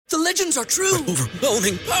The legends are true.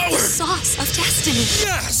 Overwhelming power! Sauce of destiny.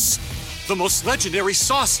 Yes! The most legendary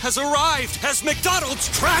sauce has arrived as McDonald's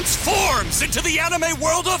transforms into the anime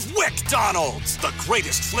world of WickDonald's. The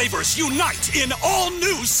greatest flavors unite in all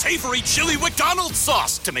new savory chili McDonald's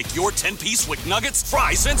sauce to make your 10-piece Wick Nuggets,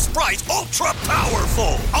 fries, and Sprite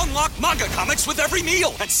ultra-powerful. Unlock manga comics with every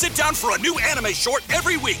meal and sit down for a new anime short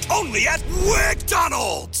every week only at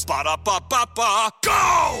WickDonald's. Ba-da-ba-ba-ba,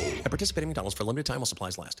 go! And participate in McDonald's for a limited time while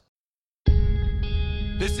supplies last.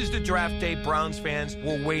 This is the draft day Browns fans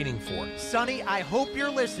were waiting for. Sonny, I hope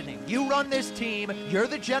you're listening. You run this team. You're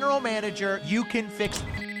the general manager. You can fix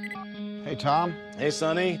it. Hey, Tom. Hey,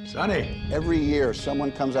 Sonny. Sonny. Every year,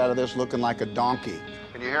 someone comes out of this looking like a donkey.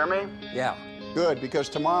 Can you hear me? Yeah. Good, because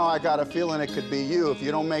tomorrow I got a feeling it could be you if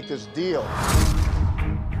you don't make this deal.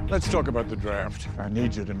 Let's talk about the draft. I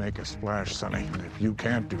need you to make a splash, Sonny. And if you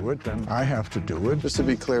can't do it, then I have to do it. Just to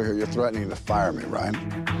be clear here, you're threatening to fire me, right?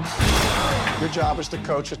 Your job is to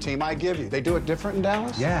coach a team I give you. They do it different in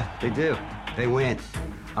Dallas? Yeah, they do. They win.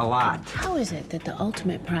 A lot. How is it that the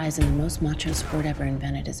ultimate prize in the most macho sport ever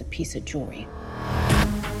invented is a piece of jewelry?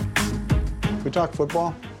 We talk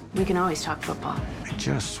football? We can always talk football. I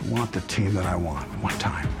just want the team that I want, one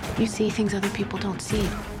time. You see things other people don't see.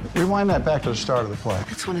 Rewind that back to the start of the play.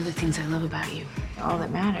 That's one of the things I love about you. All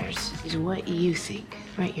that matters is what you think.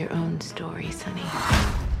 Write your own story, Sonny.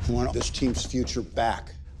 I want this team's future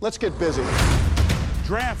back. Let's get busy.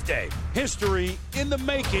 Draft day, history in the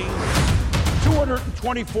making.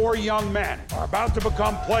 224 young men are about to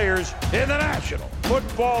become players in the National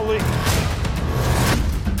Football League.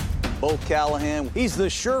 Bo Callahan, he's the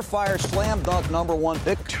surefire slam dunk #1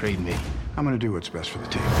 pick. Trade me. I'm going to do what's best for the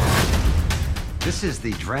team. This is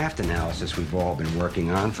the draft analysis we've all been working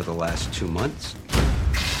on for the last 2 months.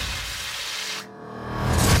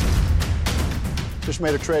 Just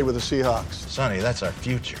made a trade with the Seahawks. Sonny, that's our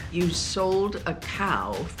future. You sold a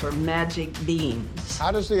cow for magic beans.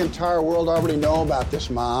 How does the entire world already know about this,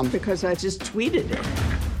 Mom? Because I just tweeted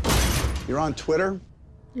it. You're on Twitter?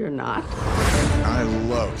 You're not. I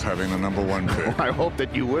love having the #1 pick. I hope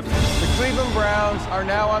that you would. The Cleveland Browns are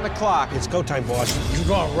now on the clock. It's go time, boss. You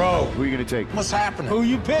gone rogue. Who are you going to take? What's happening? Who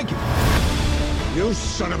you picking? You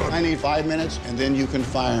son of a... I need 5 minutes, and then you can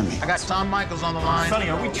fire me. I got Tom Michaels on the line. Sonny,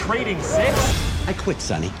 are we trading 6? I quit,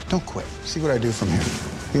 Sonny. Don't quit. See what I do from here.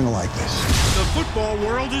 You're gonna like this. The football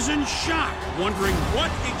world is in shock, wondering what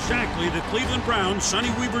exactly the Cleveland Browns' Sonny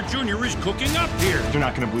Weaver Jr. is cooking up here. You're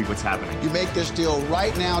not going to believe what's happening. You make this deal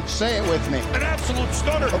right now. Say it with me. An absolute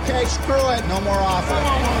stunner. Okay, screw it. No more offer.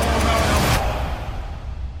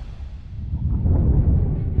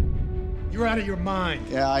 You're out of your mind.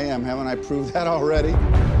 Yeah, I am. Haven't I proved that already?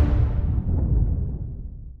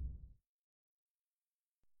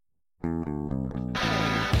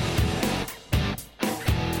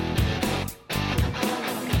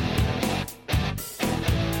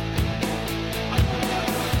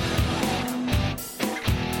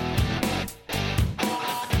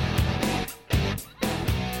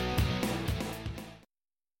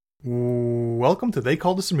 Welcome to They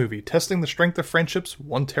Called Us a Movie, testing the strength of friendships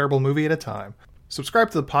one terrible movie at a time.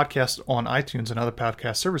 Subscribe to the podcast on iTunes and other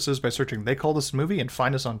podcast services by searching They Called Us a Movie, and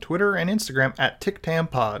find us on Twitter and Instagram at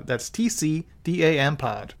TicTamPod. That's TCDAM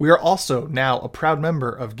Pod. We are also now a proud member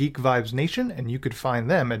of Geek Vibes Nation, and you could find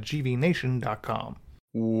them at gvnation.com.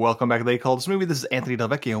 Welcome back to They Called Us a Movie. This is Anthony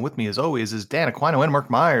Delvecchio, and with me as always is Dan Aquino and Mark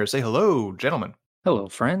Myers. Say hello, gentlemen. Hello,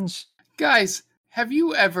 friends. Guys, have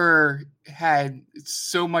you ever had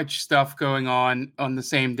so much stuff going on the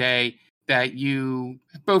same day that you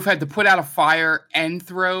both had to put out a fire and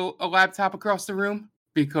throw a laptop across the room?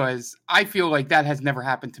 Because I feel like that has never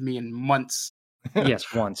happened to me in months.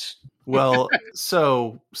 Yes, once. Well,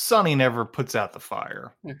 so Sonny never puts out the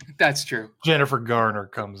fire. That's true. Jennifer Garner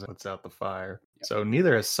comes and puts out the fire. Yep. So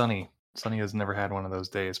neither has Sonny. Sonny has never had one of those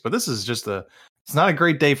days. But this is just it's not a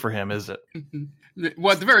great day for him, is it?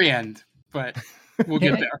 Well, at the very end, but we'll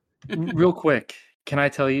get there. Real quick, can I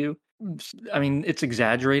tell you? I mean, it's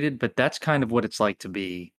exaggerated, but that's kind of what it's like to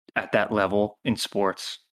be at that level in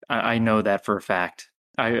sports. I know that for a fact.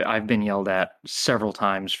 I've been yelled at several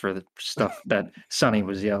times for the stuff that Sonny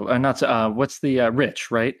was yelled. What's the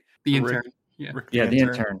Rich, right? The intern. Yeah, the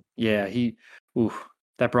intern. Yeah,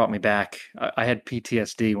 that brought me back. I had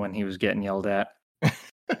PTSD when he was getting yelled at.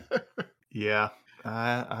 Yeah,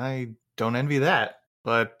 I don't envy that.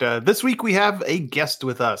 But this week we have a guest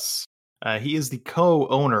with us. He is the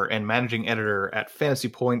co-owner and managing editor at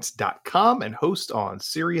fantasypoints.com and host on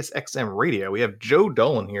SiriusXM Radio. We have Joe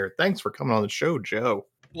Dolan here. Thanks for coming on the show, Joe.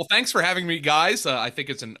 Well, thanks for having me, guys. I think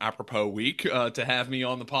it's an apropos week to have me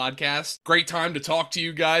on the podcast. Great time to talk to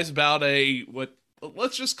you guys about what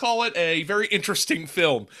let's just call it a very interesting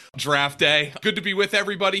film. Draft day. Good to be with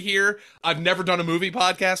everybody here. I've never done a movie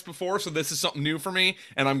podcast before, so this is something new for me,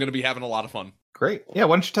 and I'm going to be having a lot of fun. Great. Yeah,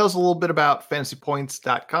 why don't you tell us a little bit about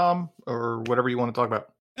fantasypoints.com or whatever you want to talk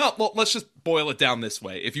about? No, well, let's just boil it down this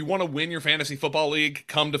way. If you want to win your fantasy football league,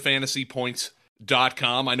 come to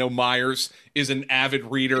fantasypoints.com. I know Myers is an avid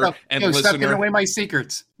reader and listener. Stop giving away my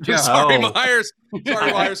secrets. Sorry, Myers.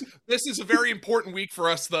 Sorry, Myers. This is a very important week for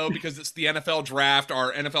us, though, because it's the NFL draft.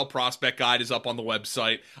 Our NFL prospect guide is up on the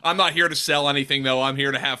website. I'm not here to sell anything, though. I'm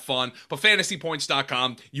here to have fun. But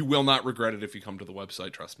fantasypoints.com, you will not regret it if you come to the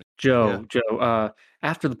website. Trust me. Joe,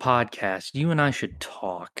 after the podcast, you and I should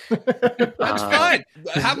talk. That's fine.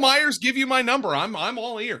 Have Myers give you my number. I'm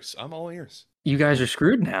all ears. I'm all ears. You guys are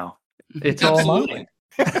screwed now. It's Absolutely.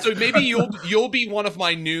 all mine. So maybe you'll be one of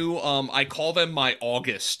my new I call them my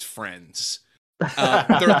August friends.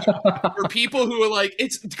 They're people who are like,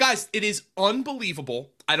 it is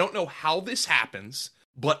unbelievable. I don't know how this happens,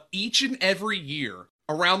 but each and every year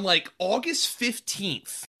around like August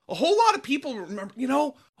 15th, a whole lot of people remember,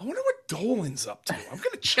 I wonder what Dolan's up to. I'm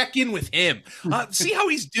going to check in with him. See how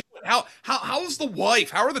he's doing. How's the wife?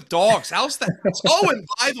 How are the dogs? How's that? Oh, and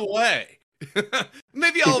by the way,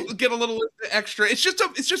 maybe I'll get a little extra. It's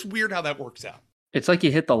just weird how that works out. It's like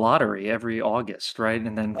you hit the lottery every August, right?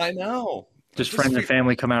 And then I know. Just friends and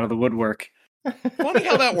family come out of the woodwork. Funny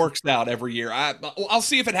how that works out every year. I'll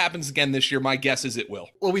see if it happens again this year. My guess is it will.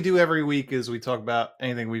 What we do every week is we talk about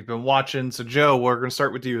anything we've been watching. So, Joe, we're going to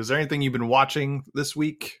start with you. Is there anything you've been watching this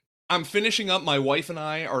week? I'm finishing up. My wife and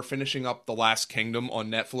I are finishing up The Last Kingdom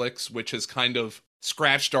on Netflix, which has kind of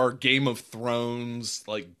scratched our Game of Thrones,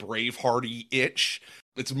 like Braveheart-y itch.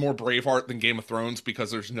 It's more Braveheart than Game of Thrones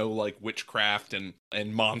because there's no like witchcraft and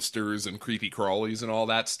monsters and creepy crawlies and all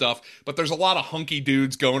that stuff. But there's a lot of hunky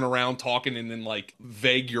dudes going around talking in like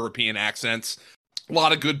vague European accents. A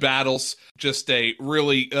lot of good battles. Just a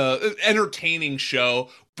really entertaining show.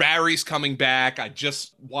 Barry's coming back. I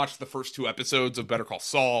just watched the first 2 episodes of Better Call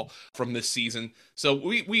Saul from this season. So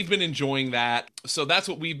we've been enjoying that. So that's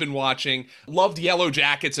what we've been watching. Loved Yellow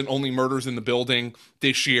Jackets and Only Murders in the Building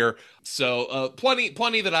this year. So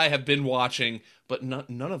plenty that I have been watching, but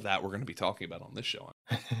none of that we're going to be talking about on this show.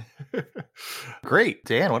 Great.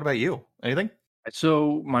 Dan, what about you? Anything?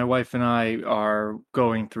 So my wife and I are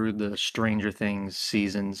going through the Stranger Things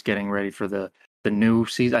seasons, getting ready for the new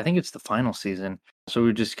season. I think it's the final season. So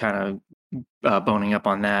we're just kind of boning up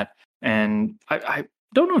on that. And I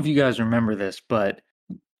don't know if you guys remember this, but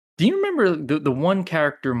do you remember the one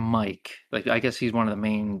character, Mike? Like, I guess he's one of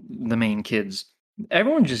the main kids.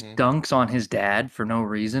 Everyone just dunks on his dad for no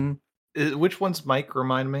reason. Which one's Mike?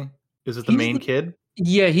 Remind me. Is it the main kid?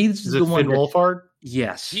 Yeah, he's Is the it one. Finn Wolfhard?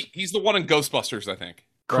 Yes. He's the one in Ghostbusters, I think.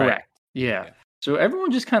 Correct. Right. Yeah. So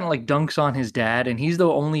everyone just kind of like dunks on his dad, and he's the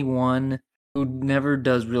only one who never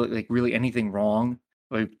does really anything wrong.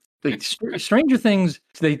 Like Stranger Things,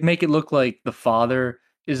 they make it look like the father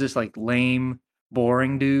is this like lame,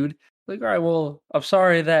 boring dude. Like, all right, well, I'm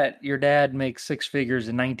sorry that your dad makes 6 figures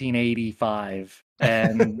in 1985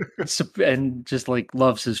 and just like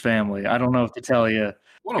loves his family. I don't know what to tell you.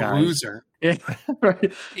 What a guys. loser. Yeah, right. To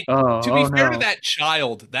be fair no. to that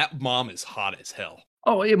child, that mom is hot as hell.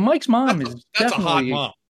 Oh, yeah, Mike's mom That's a hot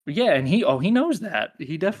mom. Yeah, and he knows that.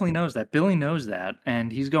 He definitely knows that. Billy knows that,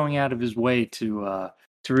 and he's going out of his way to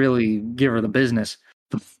really give her the business.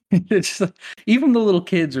 It's just, even the little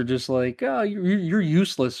kids are just like, "Oh, you're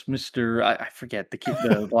useless, Mister." I forget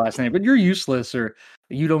the last name, but you're useless, or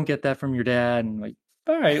you don't get that from your dad. And like,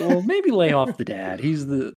 all right, well, maybe lay off the dad. He's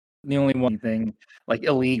the only one thing like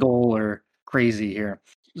illegal or crazy here.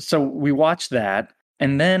 So we watched that,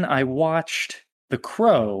 and then I watched The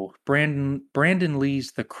Crow, Brandon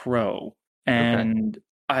Lee's The Crow, and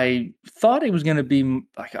I thought it was going to be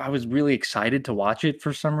like, I was really excited to watch it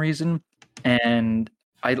for some reason, and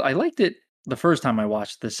I liked it the first time I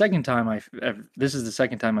watched it. The second time this is the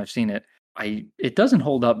second time I've seen it. It doesn't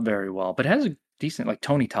hold up very well, but it has a decent, like,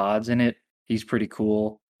 Tony Todd's in it. He's pretty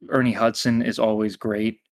cool. Ernie Hudson is always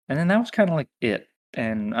great, and then that was kind of like it.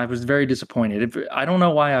 And I was very disappointed. I don't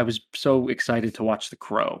know why I was so excited to watch The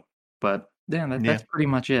Crow, but that's pretty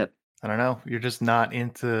much it. I don't know. You're just not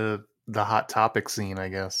into the hot topic scene, I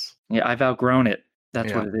guess. Yeah, I've outgrown it.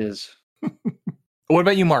 That's what it is. What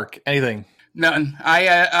about you, Mark? Anything? None.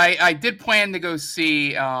 I did plan to go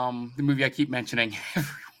see the movie I keep mentioning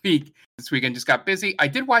every week. This weekend just got busy. I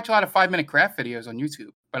did watch a lot of 5-minute craft videos on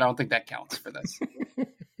YouTube, but I don't think that counts for this.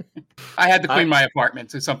 I had to clean my apartment,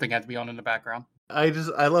 so something had to be on in the background. I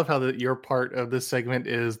love how your part of this segment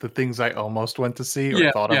is the things I almost went to see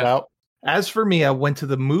or thought about. As for me, I went to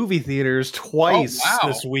the movie theaters twice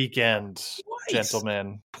this weekend,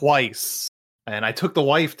 gentlemen. Twice. And I took the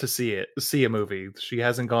wife to see a movie. She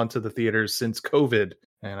hasn't gone to the theaters since COVID.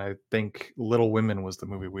 And I think Little Women was the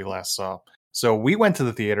movie we last saw. So we went to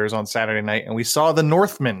the theaters on Saturday night and we saw The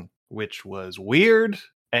Northman, which was weird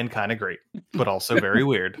and kind of great, but also very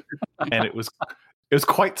weird. And it was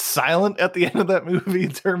quite silent at the end of that movie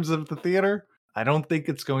in terms of the theater. I don't think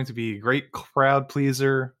it's going to be a great crowd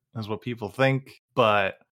pleaser, is what people think,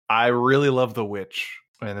 but I really love The Witch.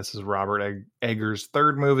 And this is Robert Eggers'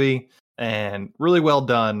 third movie, and really well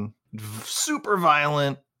done. Super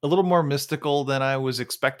violent, a little more mystical than I was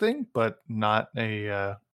expecting, but not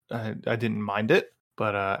I didn't mind it.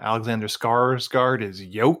 But Alexander Skarsgård is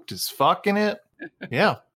yoked as fuck in it.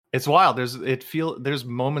 Yeah. It's wild. There's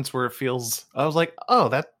moments where it feels. I was like, oh,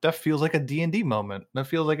 that feels like a D&D moment. That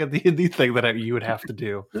feels like a D&D thing that you would have to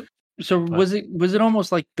do. So was it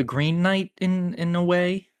almost like the Green Knight in a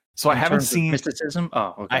way? So I haven't seen mysticism.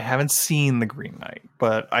 Oh, okay. I haven't seen the Green Knight,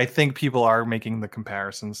 but I think people are making the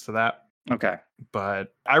comparisons to that. Okay,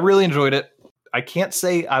 but I really enjoyed it. I can't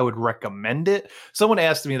say I would recommend it. Someone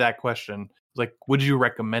asked me that question, like, would you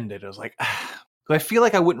recommend it? I was like, I feel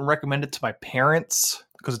like I wouldn't recommend it to my parents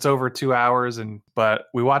because it's over 2 hours. But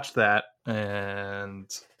we watched that and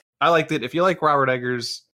I liked it. If you like Robert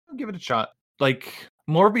Eggers, give it a shot. Like,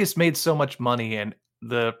 Morbius made so much money, and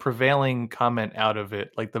the prevailing comment out of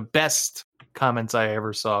it, like the best comments I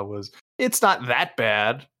ever saw, was it's not that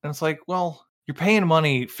bad. And it's like, well, you're paying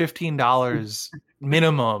money, $15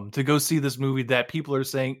 minimum, to go see this movie that people are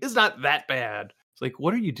saying is not that bad. It's like,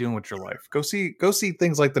 what are you doing with your life? Go see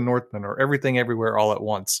things like The Northman or Everything Everywhere All at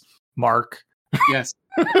Once. Mark. Yes.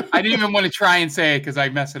 I didn't even want to try and say it because I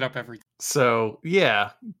mess it up every time. So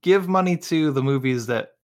yeah, give money to the movies that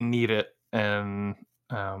need it, and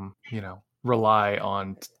rely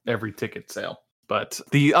on every ticket sale. But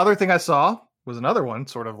the other thing I saw was another one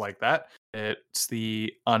sort of like that. It's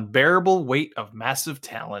The Unbearable Weight of Massive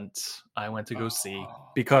Talent. I went to go see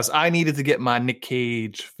because I needed to get my Nick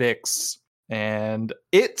Cage fix, and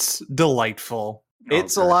it's delightful.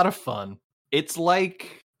 It's a lot of fun. It's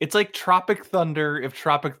like Tropic Thunder if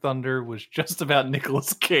Tropic Thunder was just about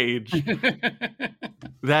Nicolas Cage.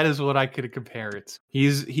 That is what I could compare it.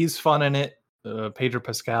 He's fun in it. Pedro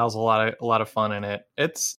Pascal's a lot of fun in it.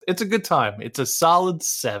 It's a good time. It's a solid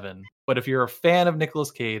 7. But if you're a fan of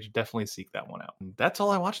Nicolas Cage, definitely seek that one out. And that's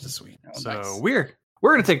all I watched this week. Nice. We're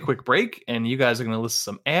gonna take a quick break, and you guys are gonna listen to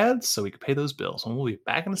some ads so we can pay those bills. And we'll be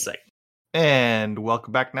back in a second. And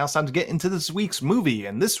welcome back. Now it's time to get into this week's movie.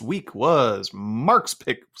 And this week was Mark's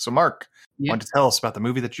pick. So Mark, why don't you tell us about the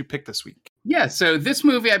movie that you picked this week? Yeah, so this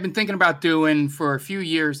movie I've been thinking about doing for a few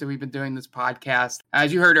years that we've been doing this podcast.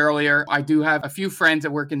 As you heard earlier, I do have a few friends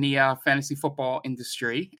that work in the fantasy football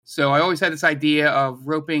industry. So I always had this idea of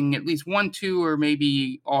roping at least 1, 2, or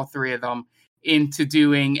maybe all 3 of them into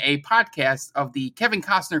doing a podcast of the Kevin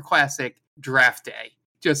Costner classic Draft Day.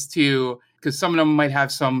 Just because some of them might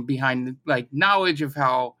have some behind knowledge of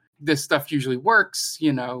how this stuff usually works,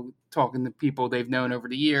 talking to people they've known over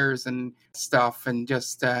the years and stuff, and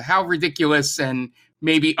just how ridiculous and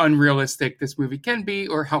maybe unrealistic this movie can be,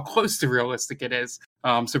 or how close to realistic it is,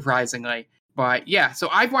 surprisingly. But yeah, so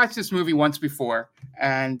I've watched this movie once before,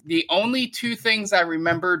 and the only 2 things I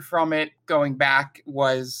remembered from it going back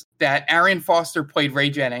was that Arian Foster played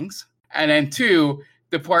Ray Jennings, and then 2,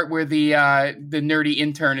 the part where the nerdy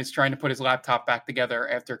intern is trying to put his laptop back together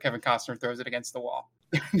after Kevin Costner throws it against the wall.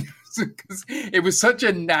 It was such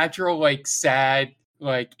a natural, sad,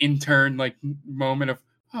 intern, moment of,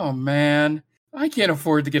 oh man, I can't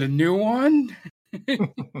afford to get a new one.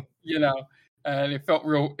 And it felt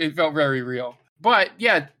real. It felt very real. But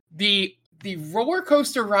yeah, the roller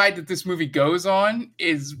coaster ride that this movie goes on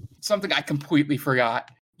is something I completely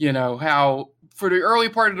forgot. How for the early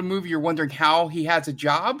part of the movie, you're wondering how he has a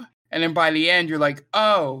job. And then by the end, you're like,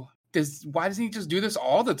 oh, why doesn't he just do this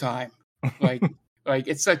all the time?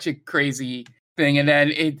 It's such a crazy thing. And then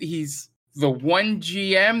he's the one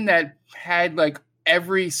GM that had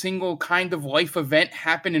every single kind of life event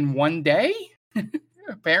happen in one day,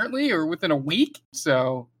 apparently, or within a week.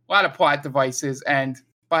 So a lot of plot devices. And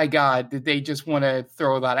by God, did they just want to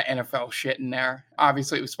throw a lot of NFL shit in there?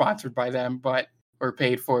 Obviously, it was sponsored by them, or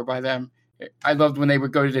paid for by them. I loved when they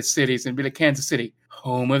would go to the cities and be like, Kansas City,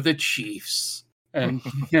 home of the Chiefs, and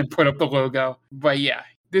put up the logo. But yeah,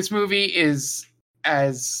 this movie is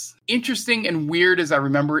as interesting and weird as I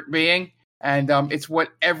remember it being. And it's what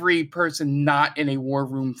every person not in a war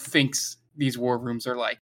room thinks these war rooms are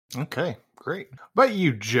like. Okay, great. But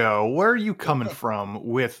you, Joe, where are you coming from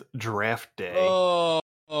with Draft Day?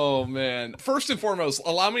 Oh, man. First and foremost,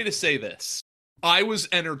 allow me to say this. I was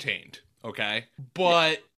entertained, okay?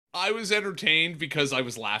 But I was entertained because I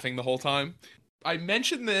was laughing the whole time. I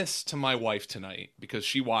mentioned this to my wife tonight because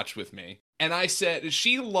she watched with me. And I said,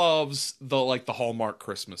 she loves the Hallmark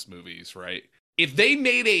Christmas movies, right? If they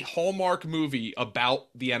made a Hallmark movie about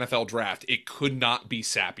the NFL draft, it could not be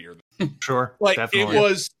sappier. Sure,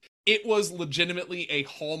 definitely. It was legitimately a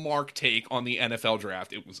Hallmark take on the NFL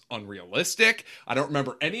draft. It was unrealistic. I don't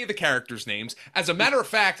remember any of the characters' names. As a matter of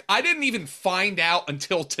fact, I didn't even find out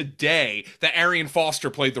until today that Arian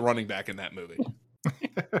Foster played the running back in that movie.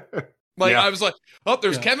 I was like, oh,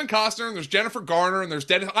 there's Kevin Costner, and there's Jennifer Garner, and there's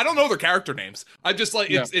Dennis. I don't know their character names. I just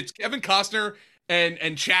it's Kevin Costner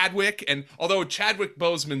and Chadwick, and although Chadwick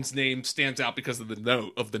Boseman's name stands out because of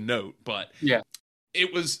the note, but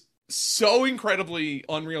it was so incredibly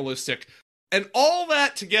unrealistic. And all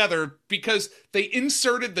that together because they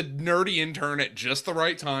inserted the nerdy intern at just the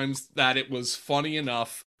right times that it was funny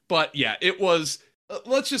enough. But yeah, it was,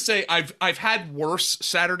 let's just say I've had worse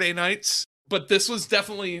Saturday nights, but this was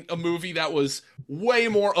definitely a movie that was way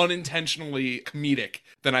more unintentionally comedic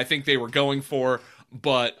than I think they were going for.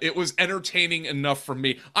 But it was entertaining enough for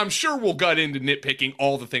me. I'm sure we'll gut into nitpicking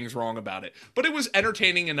all the things wrong about it, but it was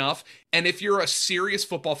entertaining enough. And if you're a serious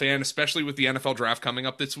football fan, especially with the NFL draft coming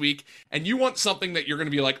up this week, and you want something that you're going to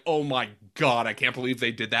be like, oh my God, I can't believe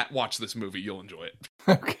they did that, watch this movie. You'll enjoy it.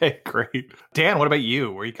 Okay, great. Dan, what about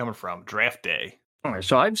you? Where are you coming from? Draft Day. All right,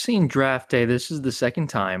 so I've seen Draft Day. This is the second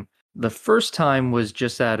time. The first time was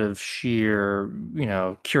just out of sheer,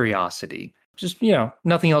 curiosity. Just,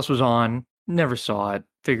 nothing else was on. Never saw it.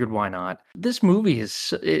 Figured why not. This movie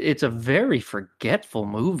it's a very forgetful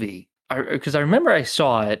movie. Because I remember I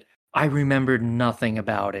saw it. I remembered nothing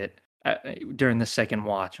about it during the second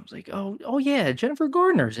watch. I was like, oh yeah, Jennifer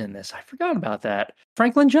Gardner's in this. I forgot about that.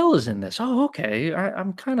 Frank Langella's in this. Oh, okay.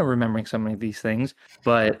 I'm kind of remembering some of these things.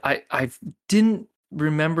 But I didn't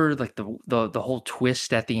remember like the whole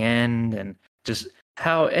twist at the end and just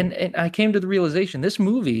how and I came to the realization this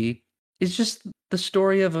movie is just the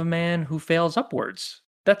story of a man who fails upwards.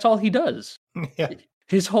 That's all he does. Yeah.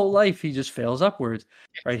 His whole life, he just fails upwards,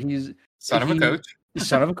 right? He's son of a coach.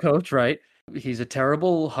 Son of a coach, right? He's a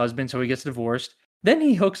terrible husband, so he gets divorced. Then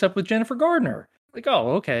he hooks up with Jennifer Gardner. Like,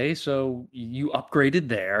 oh, okay, so you upgraded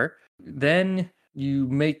there. Then you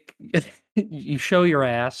you show your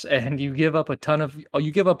ass and you give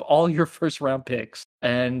up all your first round picks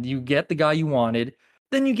and you get the guy you wanted.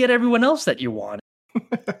 Then you get everyone else that you wanted.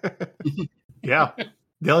 Yeah.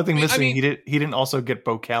 The only thing missing, he didn't also get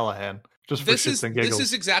Bo Callahan just for shits and giggles. This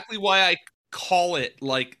is exactly why I call it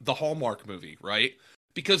like the Hallmark movie, right?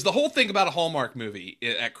 Because the whole thing about a Hallmark movie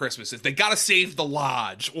at Christmas is they got to save the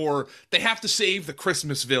lodge, or they have to save the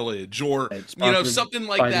Christmas village, or something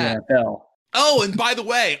like that. Oh, and by the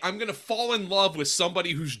way, I'm gonna fall in love with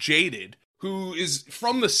somebody who's jaded, who is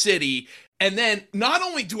from the city. And then not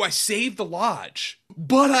only do I save the lodge,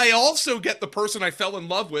 but I also get the person I fell in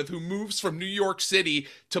love with who moves from New York City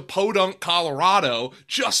to Podunk, Colorado,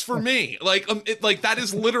 just for me. That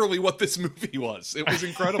is literally what this movie was. It was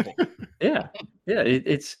incredible. Yeah.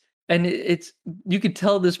 It's you could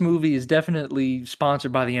tell this movie is definitely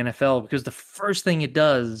sponsored by the NFL because the first thing it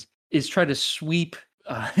does is try to sweep.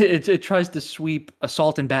 It tries to sweep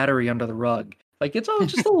assault and battery under the rug. Like, it's all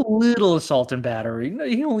just a little assault and battery.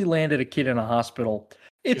 He only landed a kid in a hospital.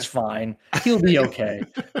 It's fine. He'll be okay.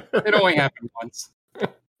 It only happened once.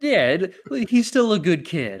 Yeah, he's still a good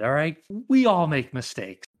kid, all right? We all make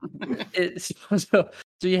mistakes. So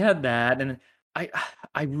you had that, and I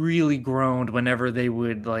really groaned whenever they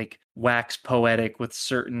would, wax poetic with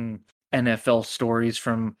certain NFL stories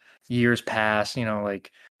from years past,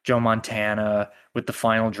 like Joe Montana with the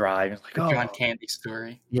final drive. It's like, the John Candy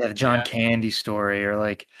story. Yeah, the John Candy story, or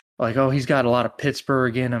like, oh, he's got a lot of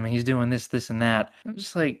Pittsburgh in him. He's doing this, and that. I'm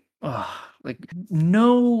just like,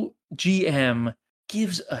 no GM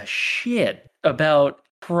gives a shit about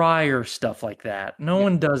prior stuff like that. No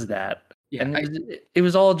one does that. Yeah, and it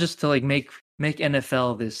was all just to make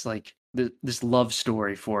NFL this love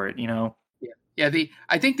story for it, Yeah.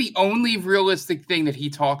 I think the only realistic thing that he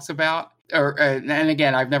talks about. And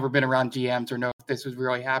again, I've never been around GMs or know if this would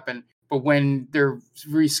really happen. But when they're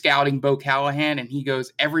re-scouting Bo Callahan and he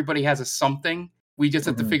goes, everybody has a something. We just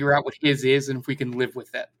have to figure out what his is and if we can live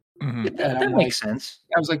with it. Mm-hmm. That makes sense.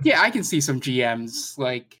 I was like, yeah, I can see some GMs.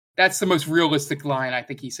 That's the most realistic line I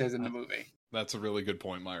think he says in the movie. That's a really good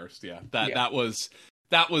point, Myers. Yeah, that was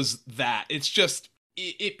that. It's just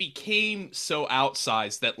it became so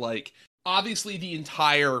outsized that obviously the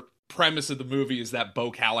entire premise of the movie is that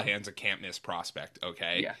Bo Callahan's a can't miss prospect,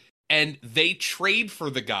 okay? Yeah. and they trade for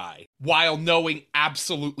the guy while knowing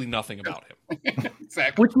absolutely nothing about him.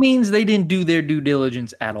 Exactly. Which means they didn't do their due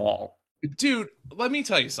diligence at all. Dude, let me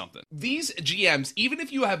tell you something. These GMs, even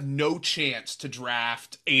if you have no chance to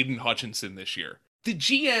draft Aiden Hutchinson this year, the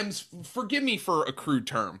GMs, forgive me for a crude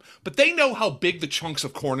term, but they know how big the chunks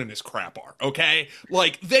of corn in his crap are, okay?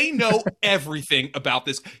 Like, they know everything about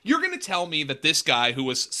this. You're going to tell me that this guy, who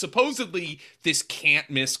was supposedly this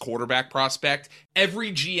can't-miss quarterback prospect,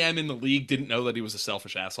 every GM in the league didn't know that he was a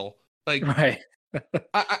selfish asshole? Like, right.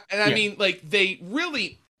 I mean, like, they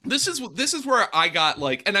really... This is where I got,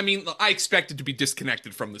 like... And I mean, I expected to be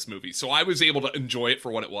disconnected from this movie, so I was able to enjoy it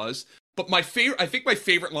for what it was. But I think my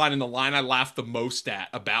favorite line, and the line I laughed the most at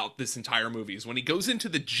about this entire movie, is when he goes into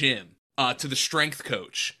the gym to the strength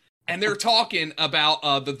coach, and they're talking about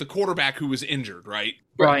the quarterback who was injured, right?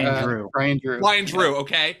 Brian Drew. Brian Drew,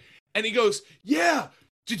 okay? And he goes, yeah,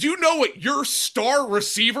 did you know what your star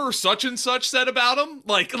receiver such and such said about him?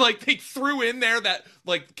 Like they threw in there that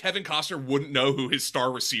like Kevin Costner wouldn't know who his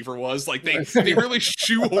star receiver was. Like they really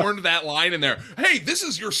shoehorned that line in there. Hey, this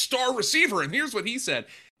is your star receiver, and here's what he said.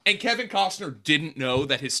 And Kevin Costner didn't know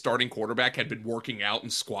that his starting quarterback had been working out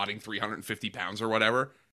and squatting 350 pounds or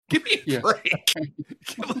whatever. Give me a break.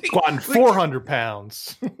 Squatting 400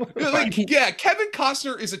 pounds. Kevin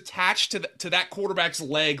Costner is attached to that quarterback's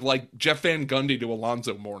leg like Jeff Van Gundy to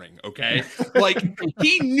Alonzo Mourning, okay? Like,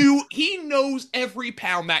 he knows every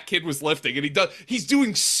pound that kid was lifting, and he's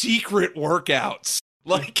doing secret workouts.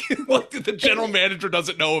 Like the general manager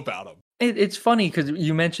doesn't know about him. It's funny because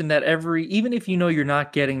you mentioned that even if you know you're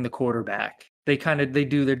not getting the quarterback, they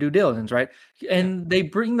do their due diligence, right? And they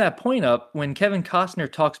bring that point up when Kevin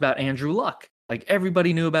Costner talks about Andrew Luck. Like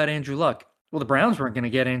everybody knew about Andrew Luck. Well, the Browns weren't going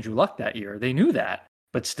to get Andrew Luck that year. They knew that,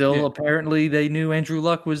 but still, apparently, they knew Andrew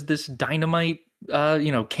Luck was this dynamite,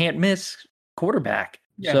 can't miss quarterback.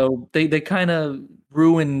 Yeah. So they kind of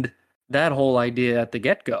ruined that whole idea at the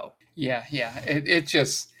get go. Yeah. It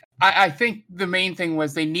just. I think the main thing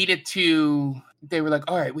was they were like,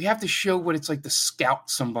 all right, we have to show what it's like to scout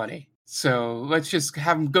somebody. So let's just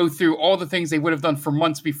have them go through all the things they would have done for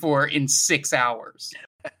months before in 6 hours.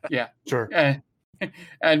 Yeah. Sure.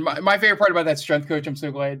 And my favorite part about that strength coach, I'm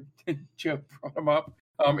so glad Joe brought him up,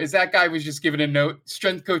 is that guy was just given a note.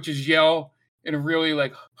 Strength coaches yell in a really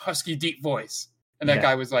like husky, deep voice. And that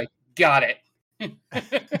guy was like, got it.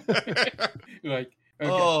 Like,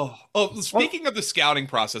 okay. Speaking of the scouting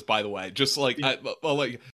process, by the way, just like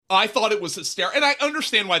I thought it was hysterical, and I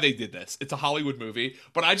understand why they did this. It's a Hollywood movie,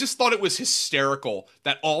 but I just thought it was hysterical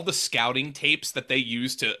that all the scouting tapes that they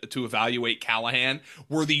used to evaluate Callahan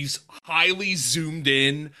were these highly zoomed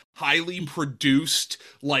in, highly produced,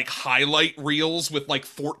 like highlight reels with like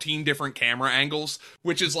 14 different camera angles,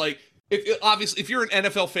 which is like, if you're an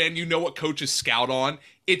NFL fan, you know what coaches scout on.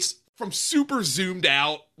 It's from super zoomed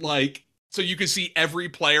out, like, so you can see every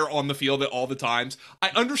player on the field at all the times.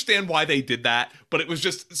 I understand why they did that, but it was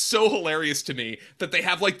just so hilarious to me that they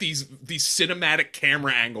have like these cinematic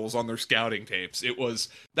camera angles on their scouting tapes.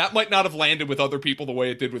 That might not have landed with other people the way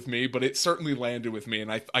it did with me, but it certainly landed with me, and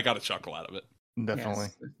I got a chuckle out of it. Definitely.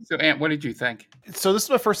 Yes. So, Ant, what did you think? So this is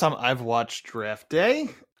my first time I've watched Draft Day.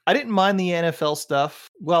 I didn't mind the NFL stuff.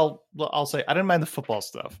 Well, I'll say I didn't mind the football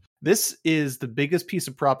stuff. This is the biggest piece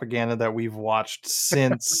of propaganda that we've watched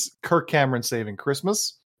since Kirk Cameron Saving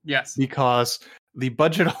Christmas. Yes. Because the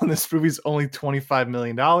budget on this movie is only $25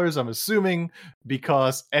 million, I'm assuming,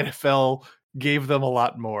 because NFL gave them a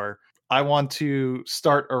lot more. I want to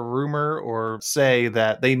start a rumor or say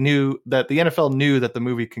that the NFL knew that the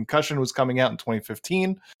movie Concussion was coming out in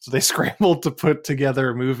 2015. So they scrambled to put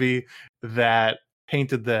together a movie that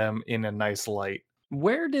painted them in a nice light.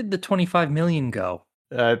 Where did the $25 million go?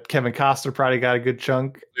 Kevin Costner probably got a good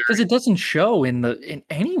chunk because it doesn't show in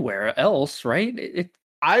anywhere else, right?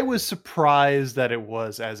 I was surprised that it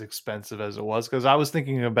was as expensive as it was, because I was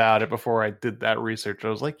thinking about it before I did that research. I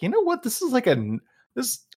was like, you know what? This is like an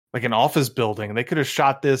office building. They could have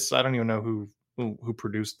shot this. I don't even know who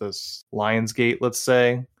produced this. Lionsgate, let's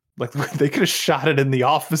say. Like they could have shot it in the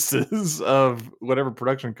offices of whatever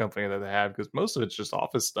production company that they have, because most of it's just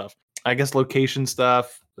office stuff. I guess location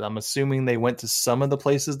stuff. I'm assuming they went to some of the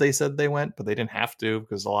places they said they went, but they didn't have to,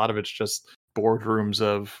 because a lot of it's just boardrooms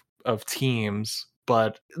of teams.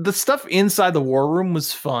 But the stuff inside the war room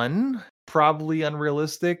was fun, probably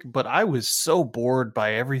unrealistic, but I was so bored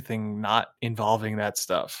by everything not involving that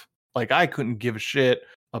stuff. Like I couldn't give a shit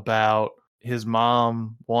about his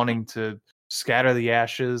mom wanting to scatter the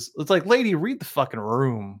ashes. It's like, lady, read the fucking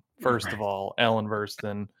room, first of all, Ellen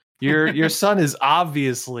Burstyn. Your son is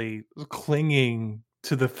obviously clinging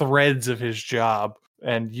to the threads of his job.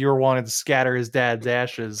 and you're wanting to scatter his dad's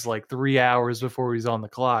ashes like 3 hours before he's on the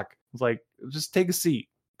clock. It's like, just take a seat,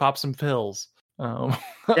 pop some pills. Dad's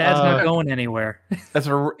not going anywhere. That's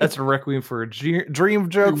a requiem for a dream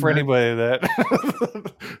joke for anybody that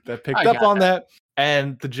that picked up on that.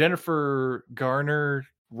 And the Jennifer Garner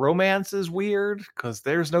romance is weird because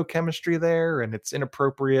there's no chemistry there, and it's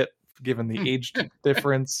inappropriate given the age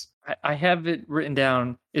difference. I have it written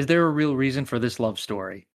down. Is there a real reason for this love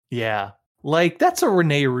story? Yeah. Like, that's a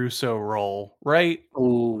Rene Russo role, right?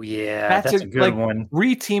 Oh, yeah. That's a good one.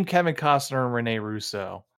 Re-team Kevin Costner and Rene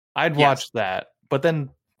Russo. I'd watch that. But then,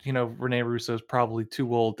 Rene Russo is probably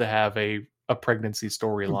too old to have a pregnancy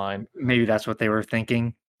storyline. Maybe that's what they were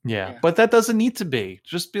thinking. Yeah. But that doesn't need to be.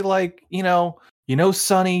 Just be like,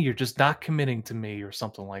 Sonny, you're just not committing to me or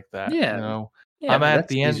something like that. Yeah. I'm at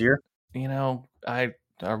the end. Easier. What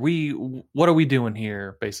are we doing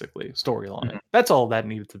here? Basically, storyline. Mm-hmm. That's all that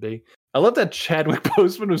needed to be. I love that Chadwick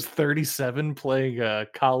Boseman was 37 playing a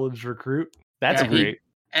college recruit. That's great.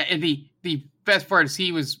 And the best part is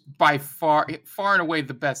he was by far and away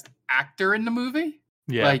the best actor in the movie.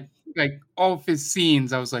 Yeah. Like all of his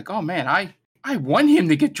scenes, I was like, oh man, I want him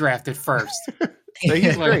to get drafted first. So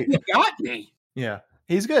he's great. He got me. Yeah.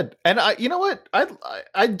 He's good. And you know what?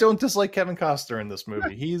 I don't dislike Kevin Costner in this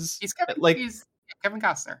movie. He's Kevin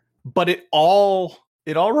Costner. But it all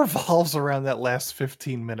revolves around that last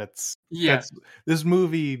 15 minutes. Yes. This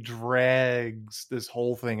movie drags this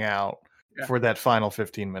whole thing out for that final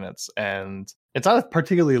 15 minutes. And it's not a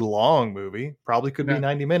particularly long movie. Probably could be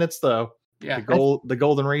 90 minutes though. Yeah. The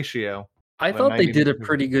golden ratio. I thought they did a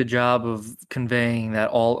pretty good job of conveying that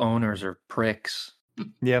all owners are pricks.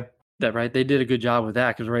 Yeah. That right? They did a good job with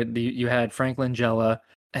that because you had Frank Langella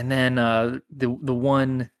and then the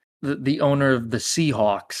owner of the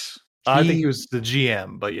Seahawks. I think he was the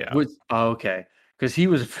GM, but yeah. Okay, because he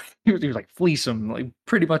was like fleece him, like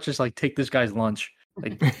pretty much just like take this guy's lunch.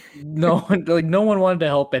 Like no one wanted to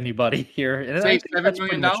help anybody here. And save $7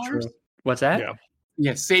 million. What's that?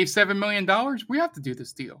 Yeah, save $7 million. We have to do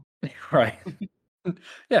this deal. Right.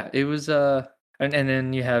 Yeah, it was. And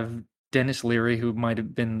then you have Dennis Leary, who might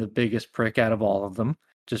have been the biggest prick out of all of them,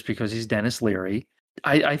 just because he's Dennis Leary.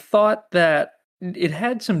 I thought that it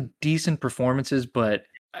had some decent performances, but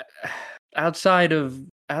outside of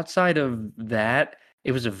that,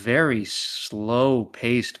 it was a very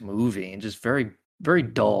slow-paced movie and just very, very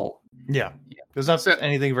dull. Yeah, there's not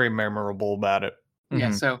anything very memorable about it. Yeah,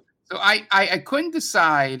 Mm-hmm. so I couldn't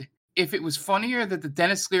decide if it was funnier that the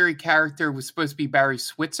Dennis Leary character was supposed to be Barry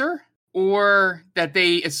Switzer or that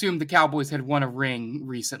they assumed the Cowboys had won a ring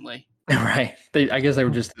recently. Right. I guess they were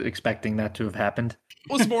just expecting that to have happened.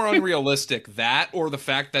 Was more unrealistic, that or the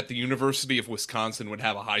fact that the University of Wisconsin would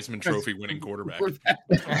have a Heisman Trophy winning quarterback?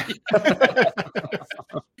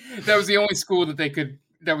 That was the only school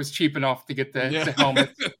that was cheap enough to get the helmet.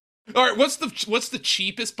 All right, what's the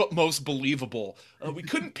cheapest but most believable? We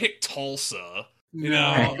couldn't pick Tulsa.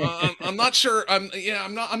 I'm not sure.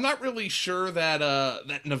 I'm not really sure that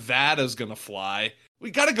that Nevada's gonna fly. We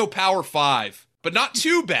got to go Power 5. But not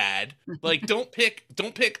too bad. Like, don't pick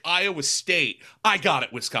Iowa State. I got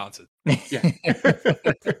it, Wisconsin. Yeah.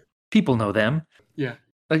 People know them. Yeah.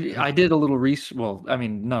 I did a little research. Well, I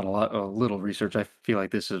mean, not a lot. A little research. I feel like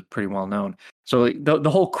this is pretty well known. So the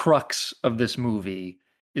whole crux of this movie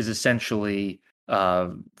is essentially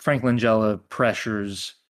Frank Langella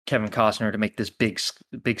pressures Kevin Costner to make this big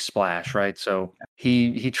splash, right? So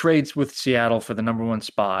he trades with Seattle for the number 1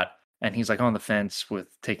 spot. And he's like on the fence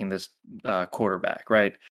with taking this quarterback,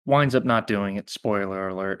 right? Winds up not doing it. Spoiler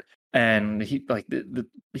alert. And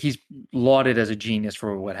he's lauded as a genius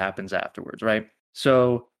for what happens afterwards, right?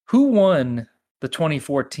 So who won the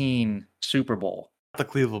 2014 Super Bowl? The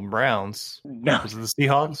Cleveland Browns. No. Was it the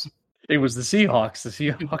Seahawks? It was the Seahawks. The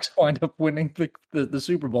Seahawks wind up winning the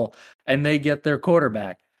Super Bowl, and they get their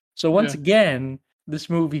quarterback. So once again, this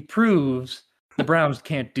movie proves the Browns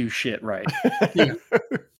can't do shit right.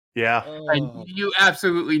 Yeah. And you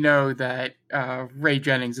absolutely know that Ray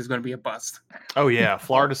Jennings is going to be a bust. Oh yeah,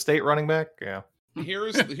 Florida State running back. Yeah.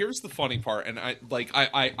 Here's the funny part, and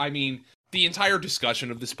I mean, the entire discussion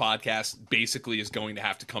of this podcast basically is going to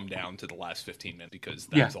have to come down to the last 15 minutes because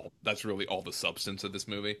that's really all the substance of this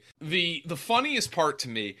movie. The funniest part to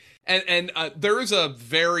me, and there is a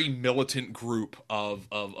very militant group of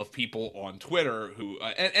people on Twitter who,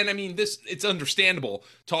 and I mean this, it's understandable,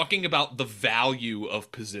 talking about the value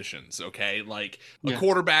of positions. Okay, like a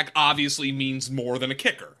quarterback obviously means more than a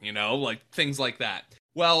kicker, like things like that.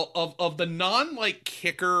 Well, of the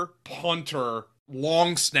kicker, punter,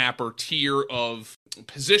 long snapper tier of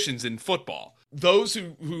positions in football, those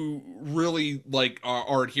who really like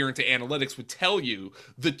are adherent to analytics would tell you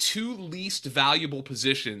the two least valuable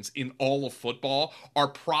positions in all of football are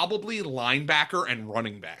probably linebacker and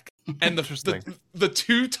running back. And the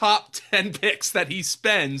two top 10 picks that he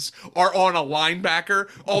spends are on a linebacker.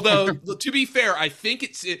 Although, to be fair, I think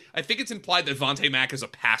it's implied that Vontae Mack is a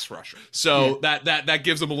pass rusher, so that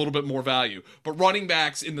gives him a little bit more value. But running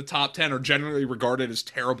backs in the top 10 are generally regarded as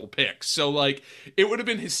terrible picks. So, like, it would have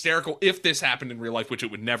been hysterical if this happened in real life, which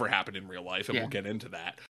it would never happen in real life, and we'll get into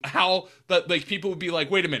that. How that, like, people would be like,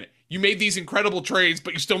 wait a minute, you made these incredible trades,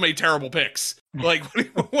 but you still made terrible picks. Like,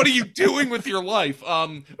 what are you doing with your life?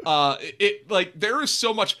 There is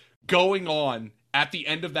so much going on at the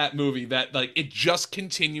end of that movie that, like, it just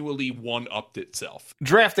continually one-upped itself.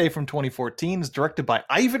 Draft Day from 2014 is directed by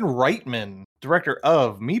Ivan Reitman, director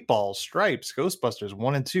of Meatballs, Stripes, Ghostbusters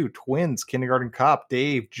 1 and 2, Twins, Kindergarten Cop,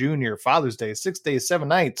 Dave, Jr., Father's Day, 6 Days, 7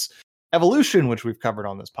 Nights, Evolution, which we've covered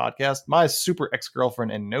on this podcast, My Super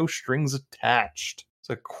Ex-Girlfriend, and No Strings Attached. It's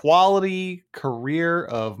a quality career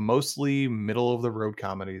of mostly middle-of-the-road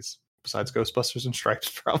comedies, besides Ghostbusters and Stripes,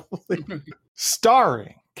 probably.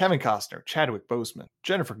 Starring Kevin Costner, Chadwick Boseman,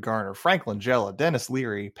 Jennifer Garner, Frank Langella, Dennis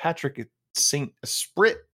Leary, Patrick St.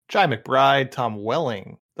 Esprit, Jai McBride, Tom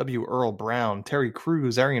Welling, W. Earl Brown, Terry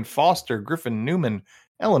Crews, Arian Foster, Griffin Newman,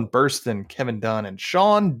 Ellen Burstyn, Kevin Dunn, and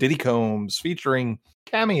Sean Diddy Combs, featuring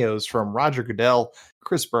cameos from Roger Goodell,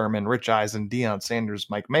 Chris Berman, Rich Eisen, Deion Sanders,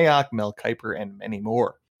 Mike Mayock, Mel Kiper, and many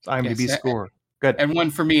more. IMDb score. Good. And one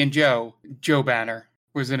for me and Joe Banner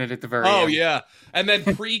was in it at the very end. Oh, yeah. And then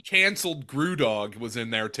pre-canceled Grewdog was in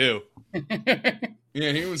there, too.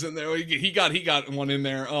 Yeah, he was in there. He got one in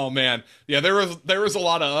there. Oh, man. Yeah, there was a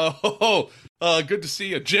lot of, good to see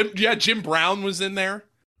you. Jim Brown was in there.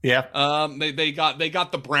 Yeah. They got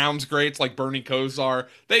the Browns greats like Bernie Kosar.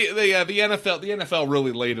 The NFL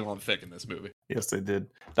really laid it on thick in this movie. Yes, they did.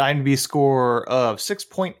 The IMDb score of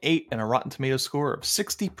 6.8 and a Rotten Tomatoes score of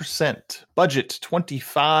 60%. Budget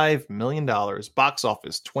 $25 million. Box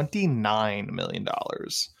office $29 million.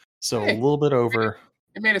 So a little bit over.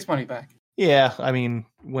 It made its money back. Yeah, I mean,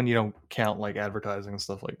 when you don't count like advertising and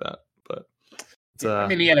stuff like that. But it's, I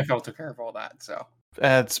mean, the NFL took care of all that, so.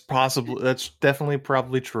 That's definitely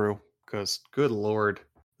probably true, because good Lord,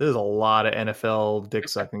 there's a lot of NFL dick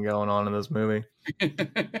sucking going on in this movie.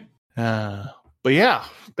 But yeah,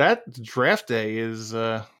 that Draft Day is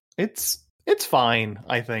it's fine.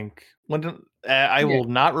 I think I will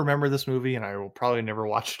not remember this movie, and I will probably never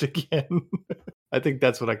watch it again. I think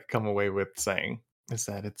that's what I could come away with saying, is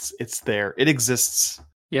that it's there, it exists.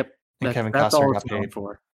 Yep, and Kevin that's Costner all got it's known paid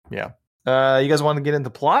for. Yeah. You guys want to get into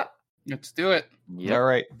plot? Let's do it. Yep. All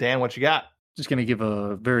right, Dan, what you got? Just going to give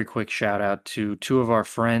a very quick shout out to two of our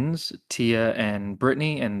friends, Tia and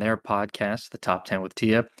Brittany, and their podcast, The Top 10 with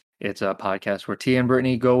Tia. It's a podcast where Tia and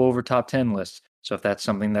Brittany go over top 10 lists. So if that's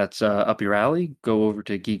something that's up your alley, go over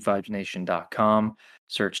to geekvibesnation.com,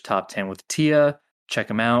 search Top 10 with Tia, check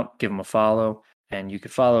them out, give them a follow, and you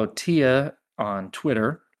can follow Tia on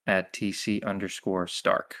Twitter at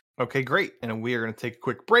TC_Stark. Okay, great. And we are going to take a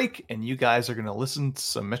quick break, and you guys are going to listen to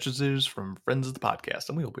some messages from friends of the podcast,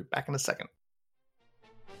 and we will be back in a second.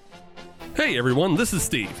 Hey everyone, this is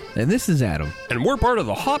Steve. And this is Adam. And we're part of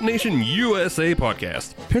the Hop Nation USA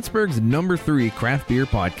podcast, Pittsburgh's #3 craft beer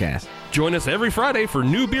podcast. Join us every Friday for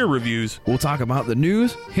new beer reviews. We'll talk about the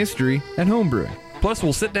news, history, and homebrewing. Plus,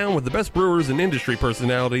 we'll sit down with the best brewers and industry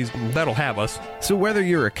personalities that'll have us. So whether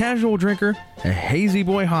you're a casual drinker, a hazy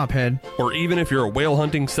boy hophead, or even if you're a whale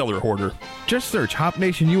hunting cellar hoarder, just search Hop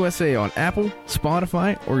Nation USA on Apple,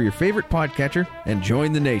 Spotify, or your favorite podcatcher and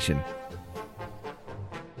join the nation.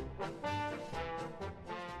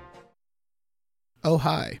 Oh,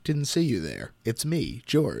 hi. Didn't see you there. It's me,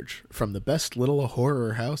 George, from the best little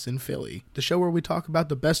horror house in Philly, the show where we talk about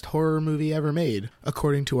the best horror movie ever made,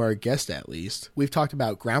 according to our guest at least. We've talked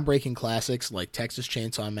about groundbreaking classics like Texas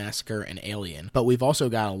Chainsaw Massacre and Alien, but we've also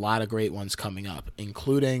got a lot of great ones coming up,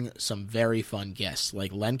 including some very fun guests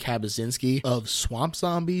like Len Kabaczynski of Swamp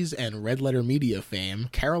Zombies and Red Letter Media fame,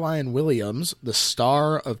 Caroline Williams, the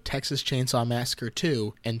star of Texas Chainsaw Massacre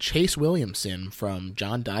 2, and Chase Williamson from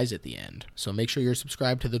John Dies at the End. So make sure you're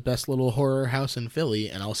subscribed to the best little horror house in Philly,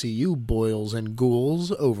 and I'll see you boils and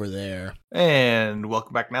ghouls over there. And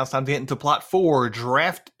welcome back. Now it's time to get into plot 4,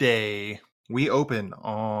 Draft Day. We open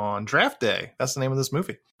on Draft Day. That's the name of this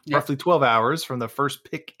movie. Yep. Roughly 12 hours from the first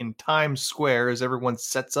pick in Times Square as everyone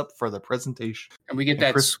sets up for the presentation. And we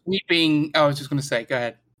get sweeping... Oh, I was just going to say, go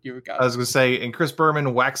ahead. I was going to say, and Chris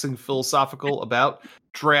Berman waxing philosophical about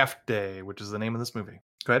Draft Day, which is the name of this movie.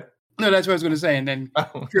 Go ahead. No, that's what I was going to say. And then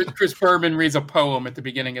Chris Berman reads a poem at the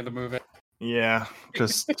beginning of the movie. Yeah,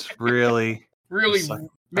 just really Really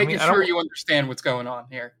making sure you understand what's going on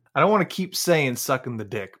here. I don't want to keep saying sucking the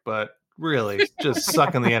dick, but really, just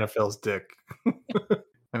sucking the NFL's dick.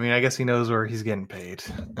 I mean, I guess he knows where he's getting paid.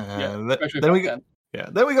 Then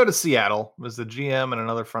we go to Seattle as the GM and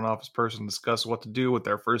another front office person discuss what to do with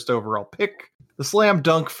their first overall pick. The slam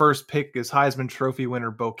dunk first pick is Heisman Trophy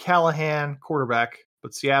winner Bo Callahan, quarterback,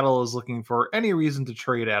 but Seattle is looking for any reason to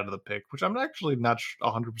trade out of the pick, which I'm actually not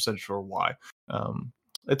 100% sure why.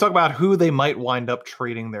 They talk about who they might wind up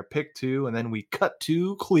trading their pick to, and then we cut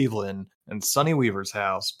to Cleveland and Sonny Weaver's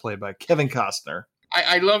house, played by Kevin Costner.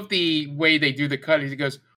 I love the way they do the cut. He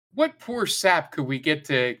goes, what poor sap could we get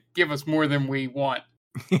to give us more than we want?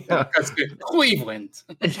 Yeah. Because Cleveland.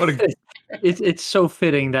 It's so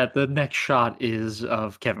fitting that the next shot is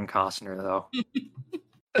of Kevin Costner, though.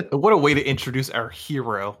 What a way to introduce our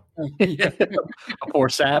hero. A poor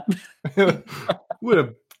sap. What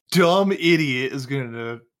a dumb idiot is going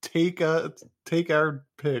to take our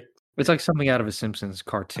pick. It's like something out of a Simpsons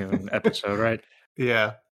cartoon episode, right?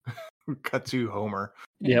 Yeah. Cut to Homer.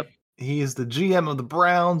 Yep. He is the GM of the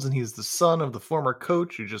Browns, and he's the son of the former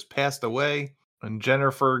coach who just passed away. And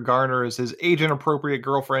Jennifer Garner is his age-inappropriate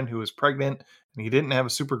girlfriend who is pregnant, and he didn't have a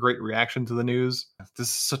super great reaction to the news. This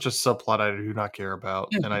is such a subplot I do not care about,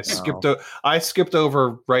 and I skipped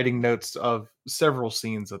over writing notes of several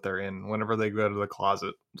scenes that they're in whenever they go to the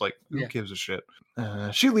closet. Like, who gives a shit?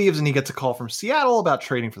 She leaves, and he gets a call from Seattle about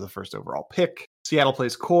trading for the first overall pick. Seattle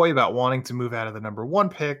plays coy about wanting to move out of the number 1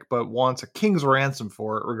 pick, but wants a king's ransom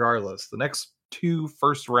for it regardless. The next 2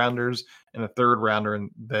 first-rounders and a third-rounder in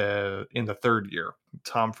the third year.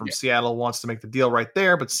 Tom from Seattle wants to make the deal right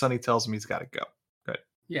there, but Sonny tells him he's got to go. Good.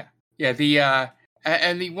 Yeah.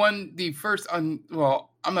 I'm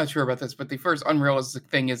not sure about this, but the first unrealistic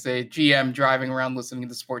thing is a GM driving around listening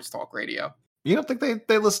to sports talk radio. You don't think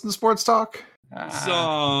they listen to sports talk?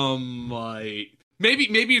 Some might.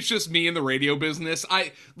 Maybe it's just me in the radio business.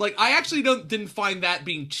 I actually didn't find that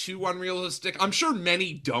being too unrealistic. I'm sure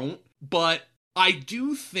many don't, but I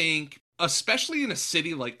do think, especially in a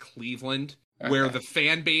city like Cleveland, where the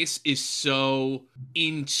fan base is so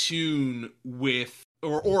in tune with,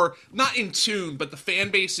 or not in tune, but the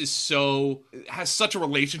fan base has such a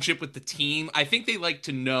relationship with the team. I think they like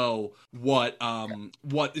to know what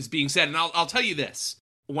is being said. And I'll tell you this.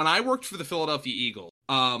 When I worked for the Philadelphia Eagles,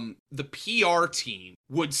 the PR team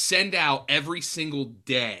would send out every single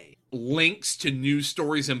day links to news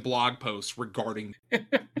stories and blog posts regarding.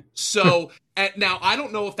 So now I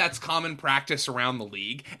don't know if that's common practice around the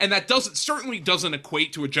league, and that certainly doesn't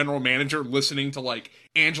equate to a general manager listening to like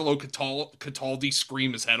Angelo Cataldi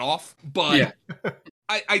scream his head off. But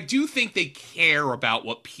I do think they care about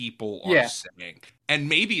what people are saying, and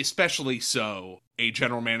maybe especially so a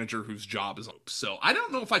general manager whose job is open. So I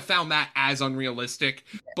don't know if I found that as unrealistic,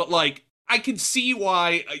 but like I can see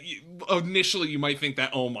why initially you might think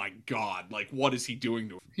that, oh my God, like what is he doing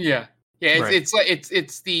to him? Yeah.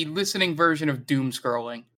 It's the listening version of doom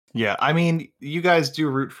scrolling. Yeah, I mean, you guys do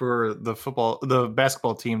root for the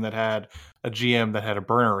basketball team that had a GM that had a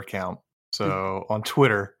burner account. So on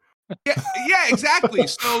Twitter. Yeah, exactly.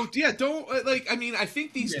 So don't I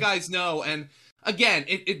think these guys know. And again,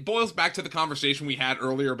 it boils back to the conversation we had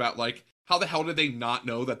earlier about like, how the hell did they not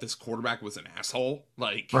know that this quarterback was an asshole?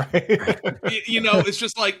 Like, it's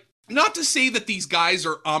just like, not to say that these guys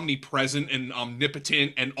are omnipresent and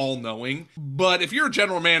omnipotent and all-knowing, but if you're a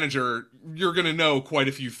general manager, you're going to know quite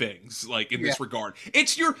a few things, like, in this regard.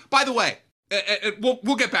 By the way,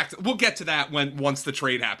 we'll get to that once the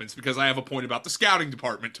trade happens, because I have a point about the scouting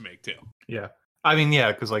department to make too. Yeah. I mean,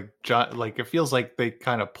 yeah, because it feels like they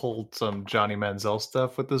kind of pulled some Johnny Manziel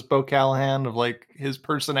stuff with this Bo Callahan of like his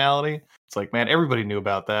personality. It's like, man, everybody knew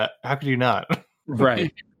about that. How could you not?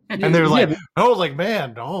 Right. And they're like,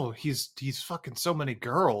 he's fucking so many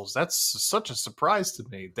girls. That's such a surprise to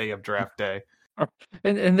me. Day of draft day,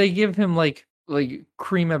 and they give him like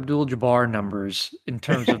Kareem Abdul-Jabbar numbers in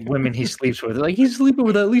terms of women he sleeps with. Like he's sleeping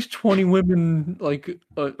with at least 20 women like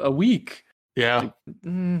a week. Yeah. Like,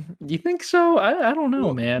 you think so? I don't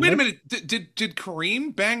know, man. Wait a minute. Did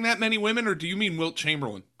Kareem bang that many women, or do you mean Wilt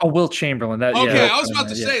Chamberlain? Oh, Wilt Chamberlain. I was about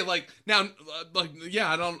to say, like, now,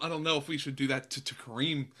 I don't know if we should do that to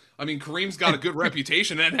Kareem. I mean, Kareem's got a good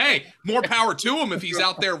reputation, and hey, more power to him if he's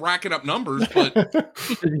out there racking up numbers. But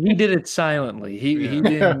he did it silently. He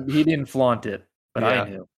didn't flaunt it, but I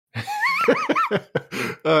knew.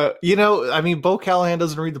 I mean, Bo Callahan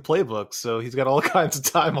doesn't read the playbook, so he's got all kinds of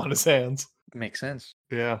time on his hands. Makes sense.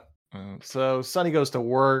 Yeah. So Sonny goes to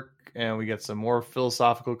work, and we get some more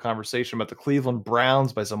philosophical conversation about the Cleveland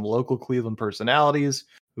Browns by some local Cleveland personalities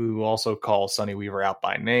who also call Sonny Weaver out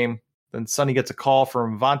by name. Then Sonny gets a call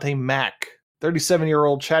from Vontae Mack,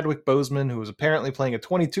 37-year-old Chadwick Boseman, who is apparently playing a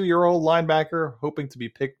 22-year-old linebacker, hoping to be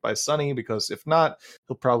picked by Sonny because if not,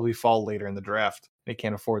 he'll probably fall later in the draft. He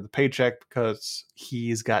can't afford the paycheck because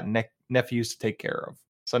he's got nephews to take care of.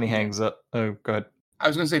 Sonny hangs up. Oh, go ahead. I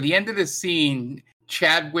was going to say, the end of the scene,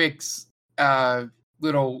 Chadwick's the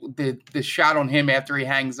shot on him after he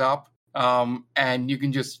hangs up, and you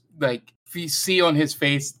can just, like, you see on his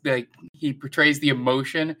face, like, he portrays the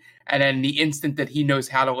emotion, and then the instant that he knows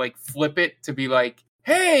how to, like, flip it to be like,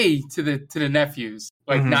 hey, to the nephews,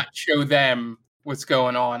 like, not show them what's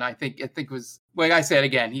going on. I think it was, like I said,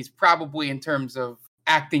 again, he's probably, in terms of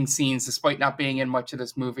acting scenes, despite not being in much of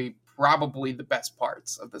this movie, probably the best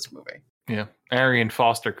parts of this movie. Yeah, Arian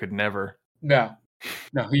Foster could never. No,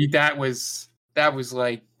 that was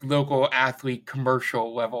like local athlete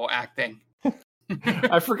commercial level acting.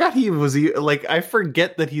 I forgot I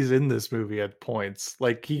forget that he's in this movie at points.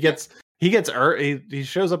 Like he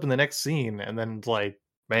shows up in the next scene and then like,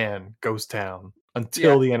 man, ghost town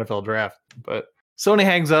until the NFL draft. But Sonny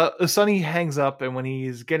hangs up, and when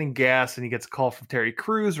he's getting gas and he gets a call from Terry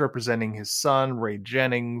Crews representing his son, Ray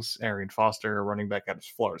Jennings, Arian Foster, a running back out of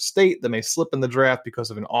Florida State, that may slip in the draft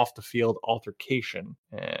because of an off-the-field altercation.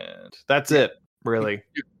 And that's it, really.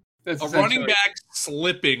 A running back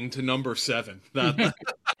slipping to number 7. I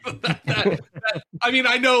mean,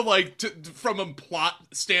 I know, like, from a plot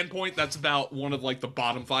standpoint, that's about one of, like, the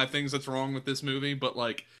bottom 5 things that's wrong with this movie, but,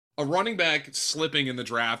 like, a running back slipping in the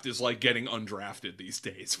draft is like getting undrafted these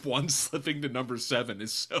days. One slipping to number 7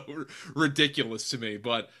 is so ridiculous to me.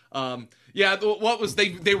 But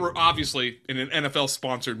they were obviously in an NFL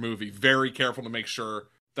sponsored movie, very careful to make sure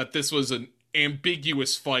that this was an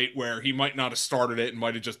ambiguous fight where he might not have started it and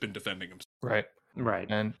might have just been defending himself. Right.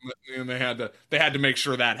 And they had to make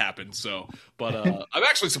sure that happened. So, but I'm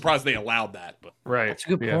actually surprised they allowed that. But that's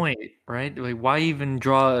a good point, right? Like, why even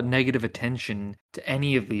draw negative attention to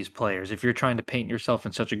any of these players if you're trying to paint yourself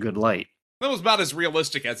in such a good light? That was about as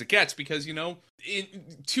realistic as it gets because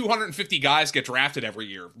 250 guys get drafted every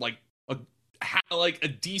year. Like a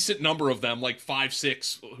decent number of them, like 5,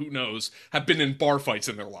 6, who knows, have been in bar fights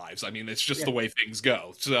in their lives. I mean, it's just the way things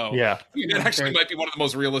go. So it actually might be one of the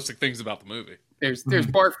most realistic things about the movie. There's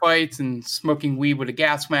bar fights and smoking weed with a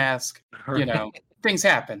gas mask. Things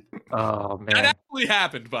happen. Oh man, that actually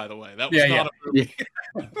happened. By the way, that was not a movie.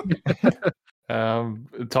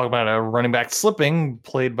 Talk about a running back slipping,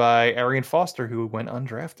 played by Arian Foster, who went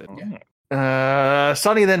undrafted.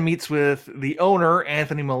 Sonny then meets with the owner,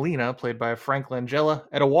 Anthony Molina, played by Frank Langella,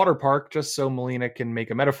 at a water park just so Molina can make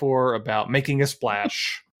a metaphor about making a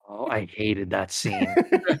splash. Oh, I hated that scene.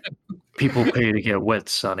 People pay to get wet,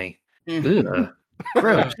 Sonny. Ugh.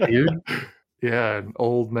 Gross, dude. Yeah, an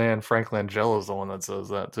old man Frank Langella is the one that says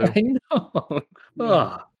that, too. I know.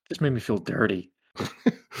 Ugh, just made me feel dirty.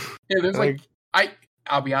 There's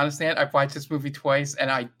I'll be honest, Dan, I've watched this movie twice, and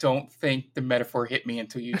I don't think the metaphor hit me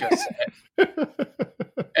until you just said it.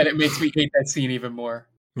 And it makes me hate that scene even more.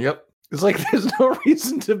 Yep. It's like there's no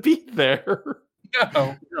reason to be there.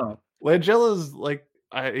 No. Langella's like,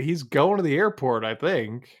 he's going to the airport, I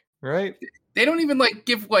think, right? They don't even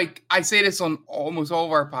give I say this on almost all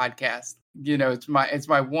of our podcasts. It's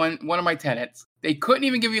my one of my tenets. They couldn't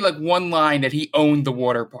even give you one line that he owned the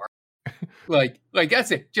water park. Like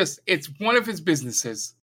that's it. Just it's one of his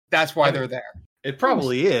businesses. That's why they're there. It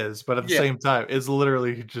probably is, but at the same time, it's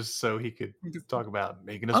literally just so he could talk about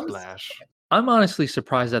making a splash. I'm honestly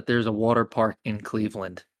surprised that there's a water park in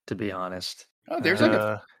Cleveland, to be honest. Oh, there's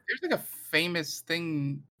a famous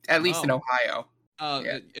thing, at least in Ohio.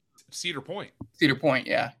 Cedar Point. Cedar Point,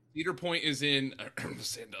 yeah. Cedar Point is in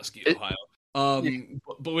Sandusky, Ohio.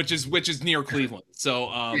 But which is near Cleveland. So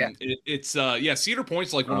it's Cedar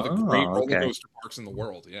Point's like one of the great roller coaster parks in the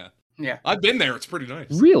world. Yeah. I've been there. It's pretty nice.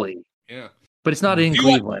 Really? Yeah. But it's not in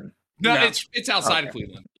Cleveland. No, it's outside of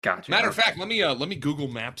Cleveland. Gotcha. Matter of fact, let me Google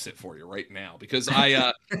Maps it for you right now because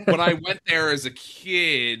I when I went there as a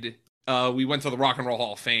kid, we went to the Rock and Roll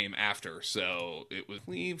Hall of Fame after, so it was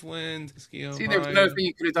Cleveland. See, there's another thing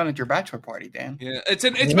you could have done at your bachelor party, Dan. Yeah, it's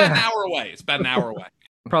about an hour away. It's about an hour away.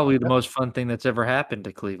 Probably the most fun thing that's ever happened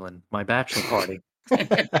to Cleveland, my bachelor party.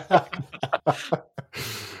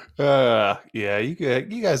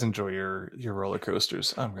 You guys enjoy your roller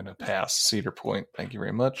coasters. I'm gonna pass Cedar Point. Thank you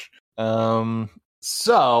very much.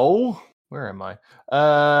 So where am I?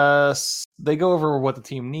 They go over what the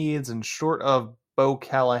team needs, and short of Bo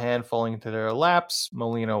Callahan falling into their laps,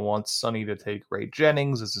 Molina wants Sonny to take Ray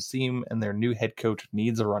Jennings as his team, and their new head coach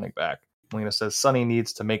needs a running back. Molina says Sonny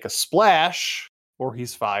needs to make a splash or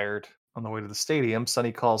he's fired. On the way to the stadium,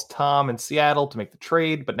 Sonny calls Tom in Seattle to make the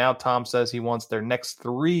trade, but now Tom says he wants their next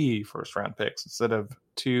 3 first-round picks instead of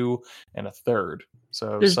 2 and a third.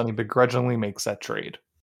 So Sonny begrudgingly makes that trade.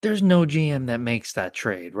 There's no GM that makes that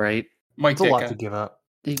trade, right? It's a lot to give up.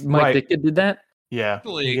 Mike Ditka did that? Yeah,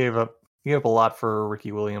 he gave up a lot for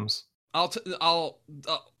Ricky Williams.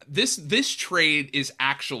 This trade is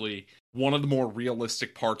actually one of the more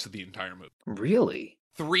realistic parts of the entire movie. Really?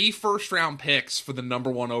 3 first-round picks for the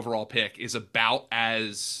number 1 overall pick is about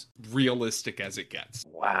as realistic as it gets.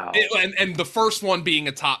 Wow. And the first one being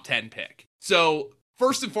a top 10 pick. So,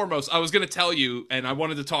 first and foremost, I was going to tell you, and I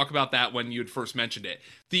wanted to talk about that when you had first mentioned it.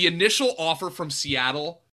 The initial offer from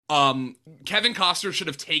Seattle, Kevin Costner should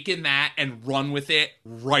have taken that and run with it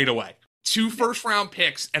right away. 2 first-round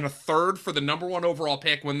picks and a third for the number 1 overall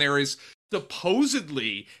pick when there is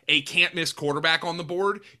supposedly a can't-miss quarterback on the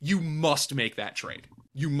board. You must make that trade.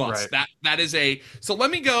 You must. Right. That is a. So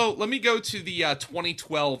let me go to the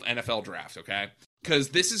 2012 NFL draft, okay? Because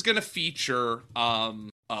this is going to feature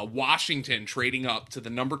Washington trading up to the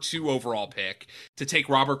number 2 overall pick to take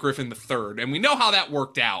Robert Griffin III, and we know how that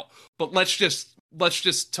worked out. But let's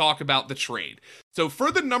just talk about the trade. So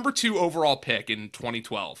for the number 2 overall pick in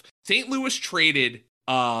 2012, St. Louis traded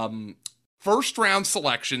first round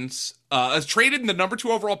selections, traded the number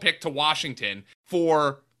 2 overall pick to Washington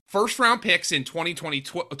for first round picks in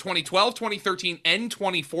 2012, 2013, and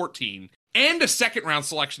 2014, and a second round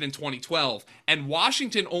selection in 2012. And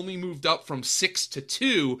Washington only moved up from 6 to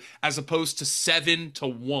 2 as opposed to 7 to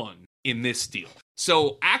 1 in this deal.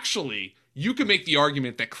 So actually, you can make the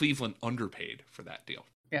argument that Cleveland underpaid for that deal.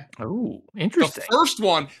 Yeah. Oh, interesting. The first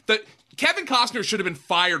one, that Kevin Costner should have been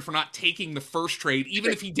fired for not taking the first trade,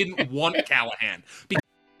 even if he didn't want Callahan.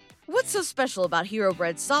 What's so special about Hero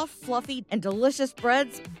Bread's soft, fluffy, and delicious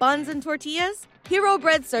breads, buns, and tortillas? Hero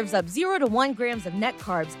Bread serves up 0 to 1 grams of net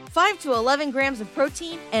carbs, 5 to 11 grams of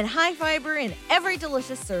protein, and high fiber in every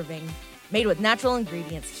delicious serving. Made with natural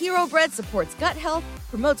ingredients, Hero Bread supports gut health,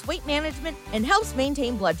 promotes weight management, and helps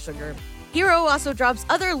maintain blood sugar. Hero also drops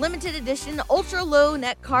other limited edition ultra-low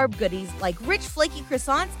net carb goodies like rich flaky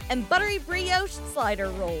croissants and buttery brioche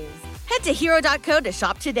slider rolls. Head to hero.co to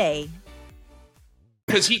shop today.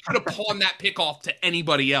 Because he could have pawned that pick off to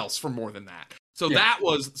anybody else for more than that. So that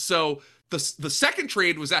was, so the second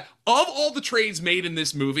trade was that, of all the trades made in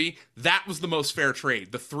this movie, that was the most fair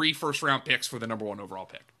trade. The 3 first round picks for the number 1 overall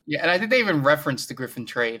pick. Yeah, and I think they even referenced the Griffin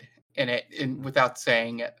trade in it without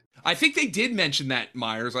saying it. I think they did mention that,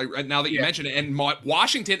 Myers, now that you mention it, and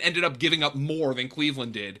Washington ended up giving up more than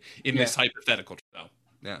Cleveland did in this hypothetical. So,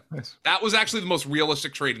 yeah. Nice. That was actually the most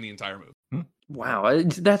realistic trade in the entire movie. Wow,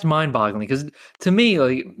 that's mind-boggling because to me,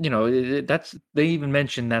 like, you know, that's, they even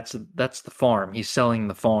mentioned that's the farm. He's selling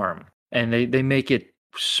the farm, and they make it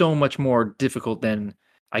so much more difficult than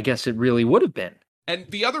I guess it really would have been. And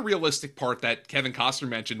the other realistic part that Kevin Costner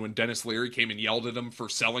mentioned when Dennis Leary came and yelled at him for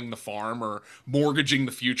selling the farm or mortgaging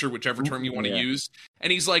the future, whichever term you want to use,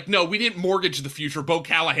 and he's like, "No, we didn't mortgage the future. Bo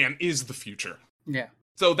Callahan is the future." Yeah.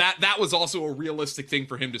 So that was also a realistic thing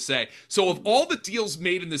for him to say. So of all the deals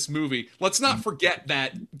made in this movie, let's not forget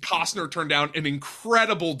that Costner turned down an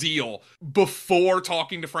incredible deal before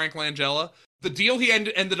talking to Frank Langella. The deal he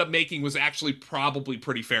ended up making was actually probably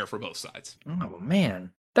pretty fair for both sides. Oh,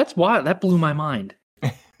 man. That's why that blew my mind.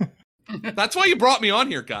 That's why you brought me on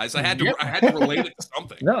here, guys. I had to relate it to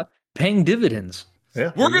something. No, paying dividends.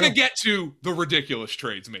 Yeah, we're going to get to the ridiculous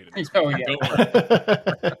trades made in this movie.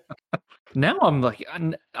 Now I'm like,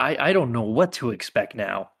 I don't know what to expect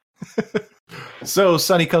now. So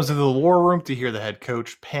Sonny comes into the war room to hear the head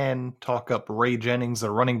coach, Penn, talk up Ray Jennings, the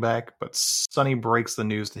running back, but Sonny breaks the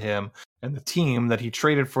news to him and the team that he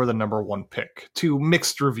traded for the number 1 pick. 2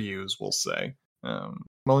 mixed reviews, we'll say.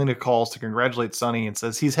 Molina calls to congratulate Sonny and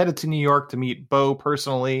says he's headed to New York to meet Bo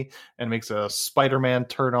personally and makes a Spider-Man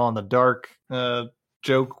turn on the dark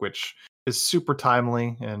joke, which is super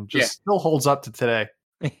timely and just still holds up to today.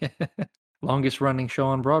 Longest running show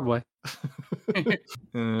on Broadway.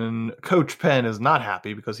 And Coach Penn is not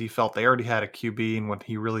happy because he felt they already had a QB and what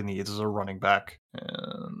he really needs is a running back.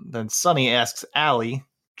 And then Sonny asks Allie,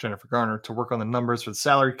 Jennifer Garner, to work on the numbers for the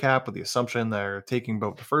salary cap with the assumption they're taking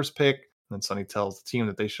Bo the first pick. And then Sonny tells the team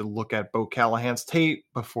that they should look at Bo Callahan's tape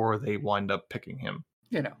before they wind up picking him.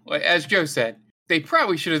 You know, as Joe said, they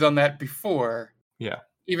probably should have done that before. Yeah.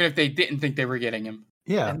 Even if they didn't think they were getting him.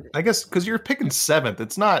 Yeah, I guess because you're picking 7th,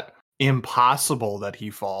 it's not impossible that he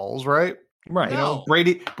falls, right? Right. You know,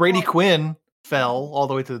 Brady Quinn fell all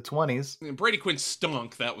the way to the 20s. Brady Quinn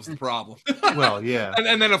stunk. That was the problem. Well, yeah.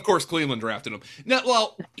 And then, of course, Cleveland drafted him. Now,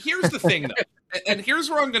 well, here's the thing, though. And here's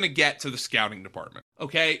where I'm going to get to the scouting department.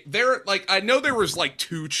 Okay, I know there was like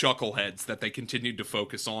 2 chuckleheads that they continued to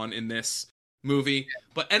focus on in this movie,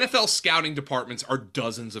 but NFL scouting departments are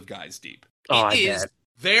dozens of guys deep. It is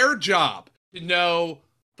their job to know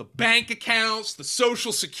the bank accounts, the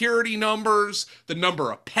social security numbers, the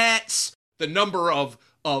number of pets, the number of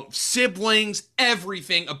siblings,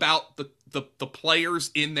 everything about the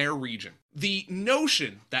players in their region. The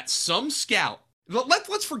notion that some scout,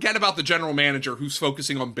 let's forget about the general manager who's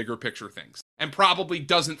focusing on bigger picture things and probably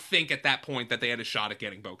doesn't think at that point that they had a shot at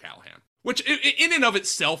getting Bo Callahan. Which in and of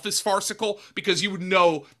itself is farcical because you would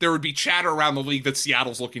know there would be chatter around the league that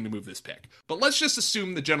Seattle's looking to move this pick. But let's just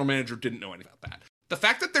assume the general manager didn't know anything about that. The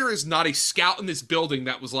fact that there is not a scout in this building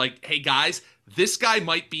that was like, hey guys, this guy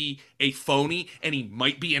might be a phony and he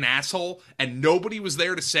might be an asshole, and nobody was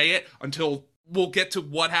there to say it until we'll get to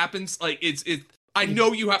what happens. Like I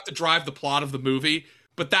know you have to drive the plot of the movie,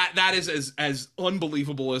 but that is as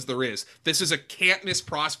unbelievable as there is. This is a can't miss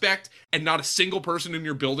prospect, and not a single person in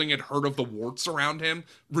your building had heard of the warts around him.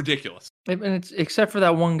 Ridiculous. And it's except for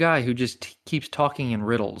that one guy who just keeps talking in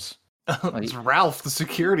riddles. It's Ralph, the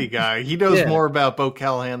security guy. He knows more about Bo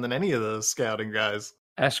Callahan than any of those scouting guys.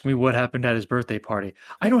 Ask me what happened at his birthday party.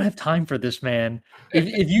 I don't have time for this, man.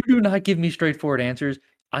 If you do not give me straightforward answers,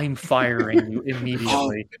 I'm firing you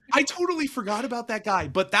immediately. I totally forgot about that guy,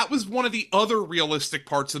 but that was one of the other realistic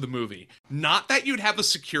parts of the movie. Not that you'd have a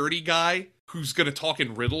security guy who's going to talk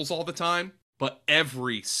in riddles all the time, but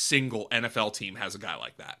every single NFL team has a guy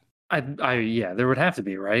like that. Yeah, there would have to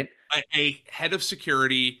be, right? A head of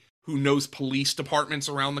security who knows police departments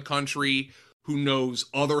around the country, who knows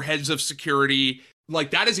other heads of security.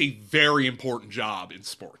 Like, that is a very important job in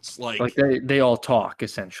sports. Like they all talk,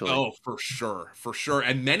 essentially. Oh, for sure.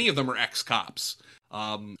 And many of them are ex-cops.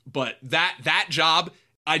 But that job,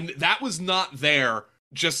 that was not there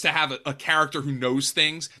just to have a character who knows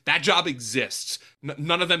things. That job exists.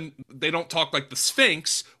 None of them, they don't talk like the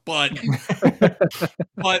Sphinx, but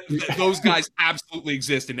those guys absolutely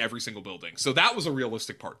exist in every single building. So that was a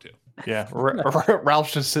realistic part too. Yeah,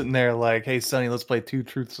 Ralph's just sitting there like, hey, Sonny, let's play 2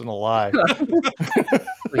 truths and a lie.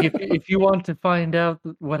 If you want to find out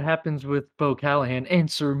what happens with Bo Callahan,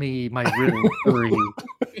 answer me my riddle 3.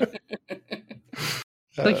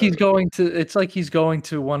 It's like he's going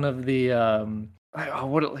to one of the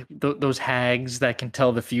those hags that can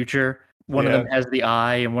tell the future. One of them has the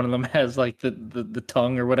eye, and one of them has like the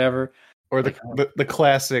tongue or whatever. Or the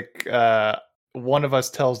classic, one of us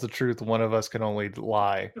tells the truth, one of us can only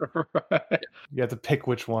lie. Right. You have to pick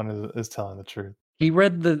which one is telling the truth. He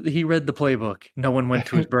read the playbook. No one went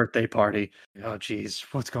to his birthday party. Oh, geez,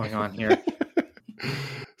 what's going on here?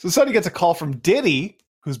 So Sonny gets a call from Diddy,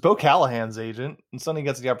 who's Bo Callahan's agent, and Sonny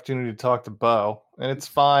gets the opportunity to talk to Bo, and it's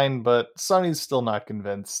fine, but Sonny's still not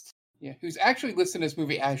convinced. Yeah, who's actually listed in this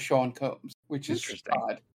movie as Sean Combs, which is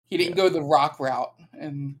odd. He didn't go the rock route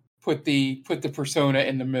and put the persona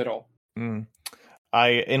in the middle. In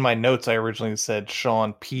my notes I originally said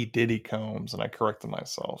Sean P. Diddy Combs, and I corrected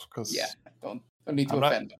myself because don't need to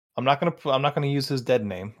offend him. I'm not gonna use his dead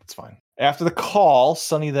name. It's fine. After the call,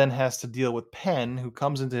 Sonny then has to deal with Penn, who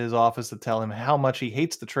comes into his office to tell him how much he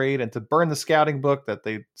hates the trade and to burn the scouting book that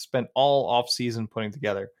they spent all off-season putting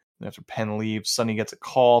together. And after Penn leaves, Sonny gets a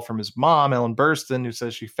call from his mom, Ellen Burstyn, who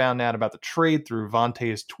says she found out about the trade through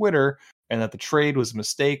Vontae's Twitter and that the trade was a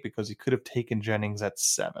mistake because he could have taken Jennings at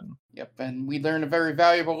 7. Yep, and we learned a very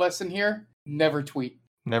valuable lesson here. Never tweet.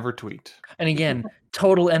 Never tweet. And again,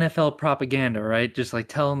 total NFL propaganda, right? Just like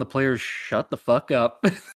telling the players, shut the fuck up.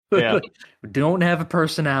 Yeah. Don't have a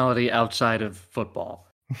personality outside of football.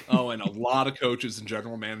 Oh, and a lot of coaches and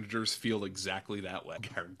general managers feel exactly that way.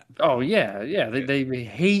 Oh, yeah. They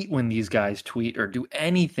hate when these guys tweet or do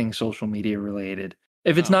anything social media related.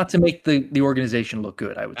 If it's not to make the organization look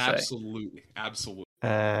good, I would say. Absolutely.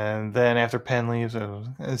 And then after Penn leaves,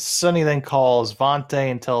 Sonny then calls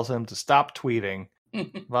Vontae and tells him to stop tweeting.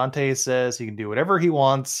 Vontae says he can do whatever he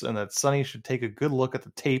wants and that Sonny should take a good look at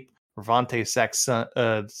the tape where Vontae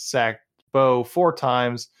sacked Bo 4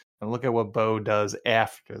 times and look at what Bo does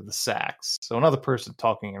after the sacks. So another person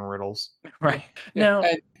talking in riddles. Right. Now,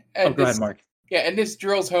 go ahead, Mark. Yeah, and this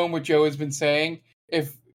drills home what Joe has been saying.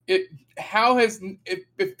 If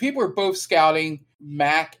people are both scouting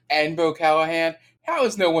Mac and Bo Callahan, how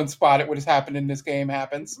has no one spotted what has happened in this game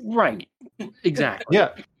happens? Right. Exactly.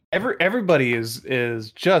 Yeah. Everybody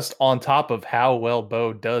is just on top of how well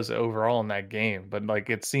Bo does overall in that game, but like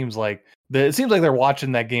it seems like they're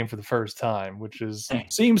watching that game for the first time, which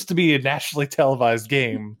seems to be a nationally televised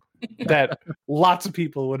game. that lots of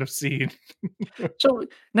people would have seen. So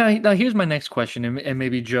now here's my next question, and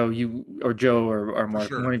maybe Joe or Mark,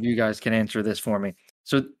 sure. one of you guys can answer this for me.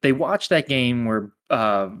 So they watched that game where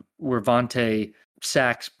Vontae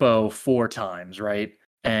sacks Bo 4 times, right?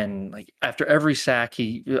 And like after every sack,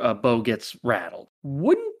 Bo gets rattled.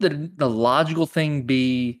 Wouldn't the logical thing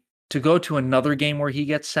be to go to another game where he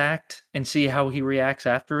gets sacked and see how he reacts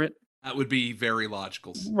after it? That would be very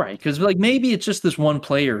logical. Right, because like maybe it's just this one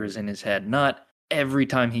player is in his head, not every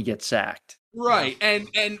time he gets sacked. Right,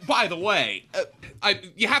 and by the way,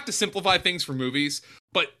 you have to simplify things for movies,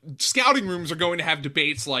 but scouting rooms are going to have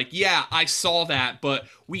debates like, yeah, I saw that, but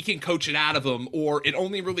we can coach it out of them, or it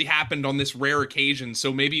only really happened on this rare occasion,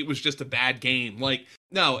 so maybe it was just a bad game. Like,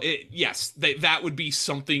 no, yes, that would be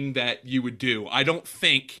something that you would do. I don't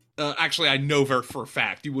think, actually, I know for a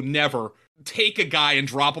fact, you would never take a guy and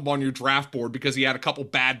drop him on your draft board because he had a couple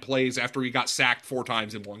bad plays after he got sacked 4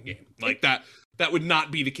 times in one game. Like that would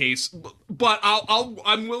not be the case. But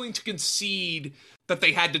I'm willing to concede that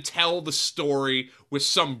they had to tell the story with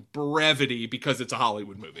some brevity because it's a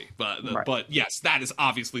Hollywood movie. But yes, that is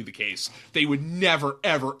obviously the case. They would never,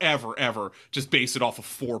 ever, ever, ever just base it off of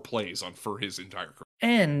 4 plays for his entire career.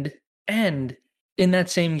 And in that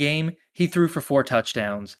same game, he threw for 4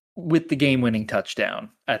 touchdowns with the game-winning touchdown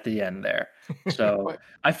at the end there. So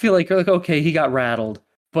I feel like okay, he got rattled,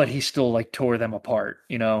 but he still like tore them apart,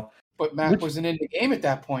 you know. But Mac wasn't in the game at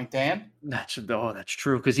that point, Dan. That's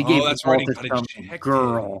true because he gave the ball to some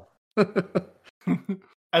girl.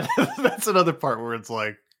 That's another part where it's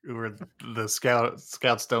like where the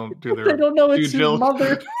scouts don't do their. They don't know it's his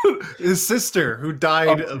mother, his sister who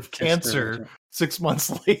died of cancer 6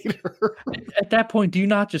 months later. At that point, do you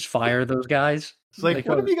not just fire those guys? It's like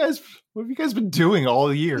what have you guys been doing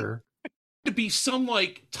all year? To be some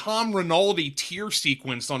like Tom Rinaldi tear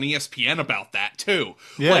sequence on ESPN about that too.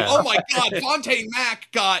 Yeah. Like, oh my God, Vontae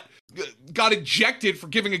Mack got ejected for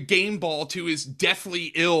giving a game ball to his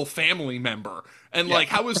deathly ill family member. And like,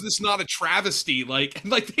 how is this not a travesty? Like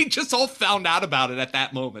they just all found out about it at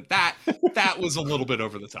that moment. That was a little bit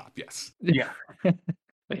over the top. Yes. Yeah.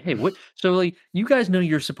 Hey, what? So like, you guys know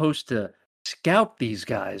you're supposed to scout these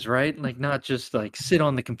guys, right? Like, not just like sit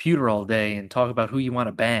on the computer all day and talk about who you want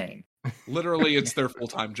to bang. Literally, it's their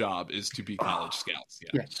full-time job is to be college scouts.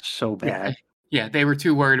 Yeah. So bad. Yeah, they were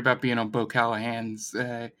too worried about being on Bo Callahan's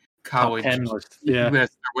college list. or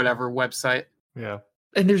whatever website. Yeah.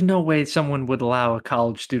 And there's no way someone would allow a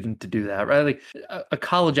college student to do that, right? Like a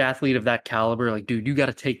college athlete of that caliber, like, dude, you got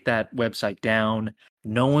to take that website down.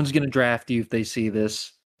 No one's going to draft you if they see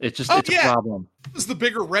this. It's just a problem. This is the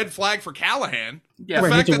bigger red flag for Callahan. Yeah, the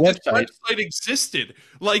fact that this website existed.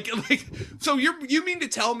 Like, so you mean to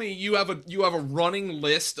tell me you have a running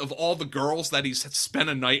list of all the girls that he's spent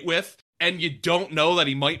a night with, and you don't know that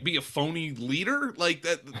he might be a phony leader? Like,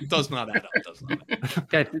 that does not add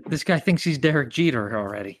up. This guy thinks he's Derek Jeter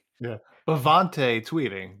already. Yeah. Vontae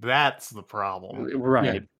tweeting, that's the problem.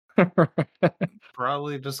 Right. Yeah.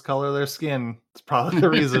 Probably just color their skin. It's probably the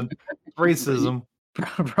reason. Racism.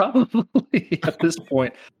 Probably at this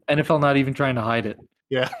point. NFL not even trying to hide it.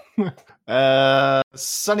 Yeah.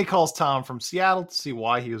 Sonny calls Tom from Seattle to see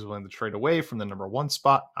why he was willing to trade away from the number 1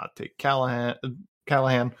 spot, not take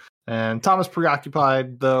Callahan. And Tom is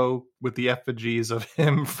preoccupied, though, with the effigies of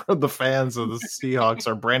him from the fans of the Seahawks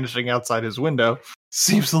are brandishing outside his window.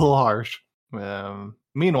 Seems a little harsh.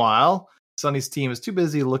 Meanwhile, Sonny's team is too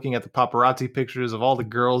busy looking at the paparazzi pictures of all the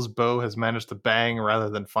girls Bo has managed to bang rather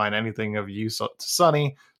than find anything of use to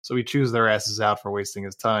Sonny, so he chews their asses out for wasting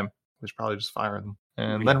his time. We should probably just fire them.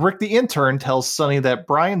 And then Rick the intern tells Sonny that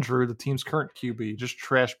Brian Drew, the team's current QB, just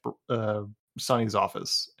trashed Sonny's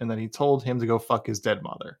office, and then he told him to go fuck his dead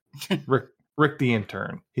mother. Rick the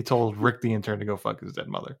intern. He told Rick the intern to go fuck his dead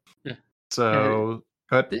mother. Yeah. So...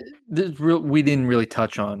 we didn't really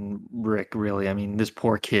touch on Rick, really. I mean, this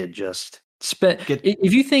poor kid just spent.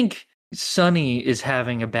 If you think Sonny is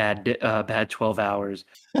having a bad 12 hours,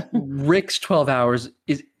 Rick's 12 hours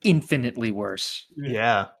is infinitely worse.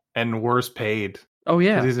 Yeah, and worse paid. Oh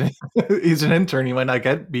yeah, he's an intern. He might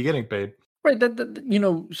not be getting paid. Right.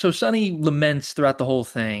 So Sonny laments throughout the whole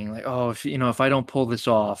thing, like, oh, if I don't pull this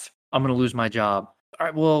off, I'm going to lose my job. All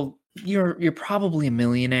right. Well, you're probably a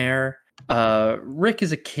millionaire. Rick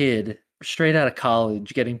is a kid straight out of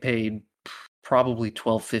college getting paid probably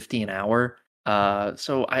 $12.50 an hour.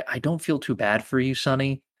 So I don't feel too bad for you,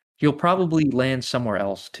 Sonny. He'll probably land somewhere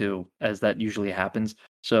else too, as that usually happens.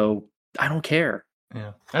 So I don't care.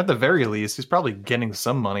 Yeah. At the very least, he's probably getting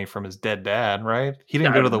some money from his dead dad, right? He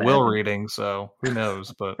didn't go to the will reading, so who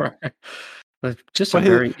knows? But just a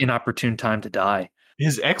very inopportune time to die.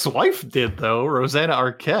 His ex-wife did, though, Rosanna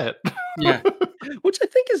Arquette. Yeah. Which I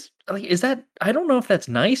think is that, I don't know if that's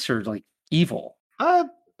nice or like evil. I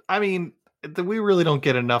mean, we really don't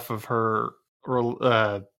get enough of her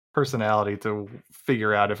personality to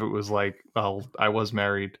figure out if it was like, well, I was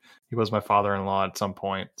married, he was my father-in-law at some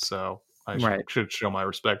point, so I should show my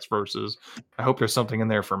respects, versus I hope there's something in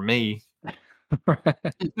there for me.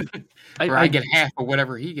 I get half of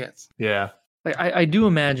whatever he gets. Yeah. I do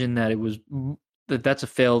imagine that that's a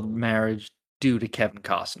failed marriage due to Kevin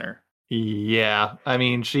Costner. Yeah, I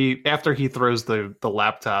mean, after he throws the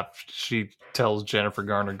laptop, she tells Jennifer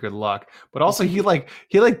Garner good luck, but also he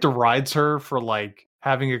derides her for like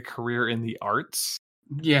having a career in the arts.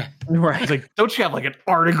 Yeah, right. He's like, don't you have like an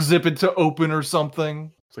art exhibit to open or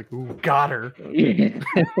something? It's like, ooh, got her.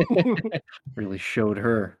 Really showed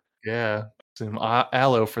her. Yeah, some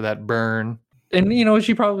aloe for that burn. And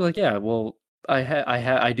she probably like, yeah, well,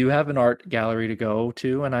 I do have an art gallery to go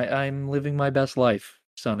to, and I'm living my best life,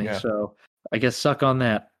 Sonny. Yeah. So I guess suck on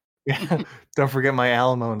that. Yeah. Don't forget my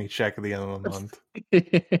alimony check at the end of the month.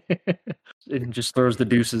 And just throws the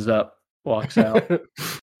deuces up, walks out.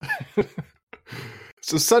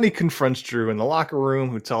 So Sonny confronts Drew in the locker room,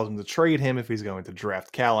 who tells him to trade him if he's going to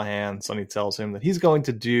draft Callahan. Sonny tells him that he's going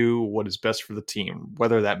to do what is best for the team,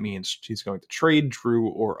 whether that means he's going to trade Drew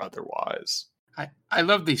or otherwise. I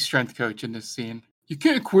love the strength coach in this scene. You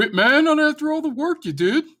can't quit, man, not after all the work you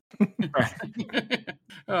did. He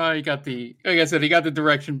got like I said, he got the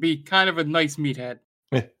direction. Be kind of a nice meathead.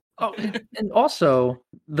 Oh, and also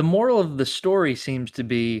the moral of the story seems to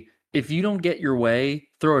be, if you don't get your way,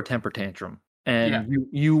 throw a temper tantrum, and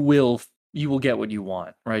you will get what you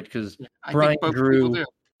want, right? Because Brian Drew,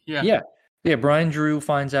 Brian Drew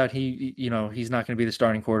finds out he's not going to be the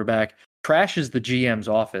starting quarterback, trashes the GM's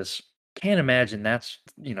office. Can't imagine that's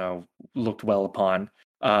looked well upon.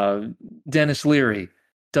 Dennis Leary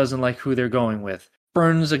doesn't like who they're going with.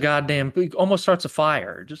 Burns almost starts a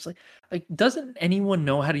fire. Just like doesn't anyone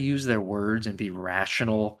know how to use their words and be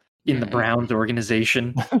rational in the Browns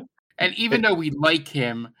organization? And even though we like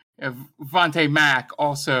him, Vontae Mack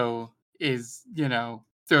also is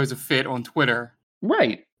throws a fit on Twitter.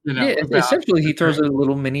 Right. Essentially, he throws a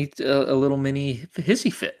little mini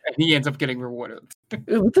hissy fit. And he ends up getting rewarded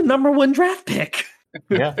with the number 1 draft pick.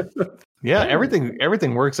 Yeah,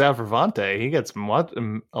 everything works out for Vontae. He gets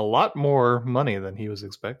a lot more money than he was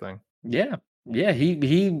expecting. Yeah.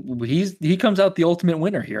 He comes out the ultimate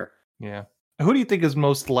winner here. Yeah. Who do you think is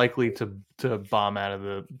most likely to bomb out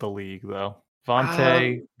of the league, though?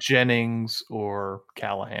 Vontae, Jennings, or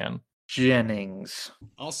Callahan? Jennings.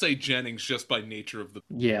 I'll say Jennings, just by nature of the...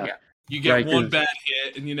 Yeah. You get one bad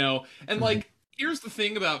hit, and like, here's the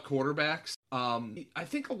thing about quarterbacks. I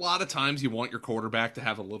think a lot of times you want your quarterback to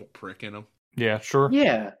have a little prick in him. Yeah, sure.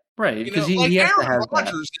 Yeah, right. Because like he has Aaron to have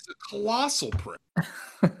Rodgers is a colossal prick.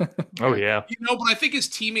 Oh, yeah. But I think his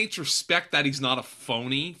teammates respect that he's not a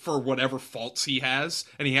phony for whatever faults he has,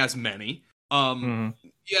 and he has many.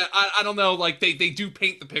 Yeah, I don't know. Like, they do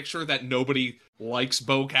paint the picture that nobody likes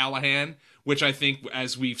Bo Callahan, which I think,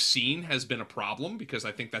 as we've seen, has been a problem, because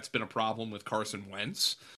I think that's been a problem with Carson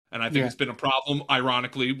Wentz. And I think it's been a problem,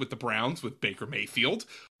 ironically, with the Browns, with Baker Mayfield.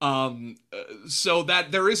 So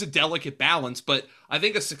that there is a delicate balance, but I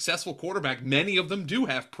think a successful quarterback, many of them do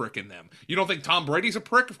have prick in them. You don't think Tom Brady's a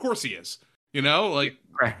prick? Of course he is. Like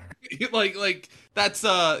that's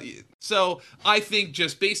so I think,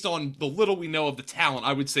 just based on the little we know of the talent,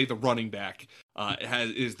 I would say the running back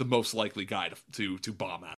is the most likely guy to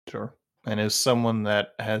bomb out. Sure. And as someone that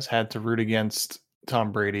has had to root against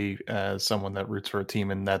Tom Brady, as someone that roots for a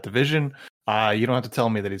team in that division, you don't have to tell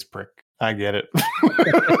me that he's a prick. I get it.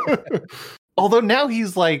 Although now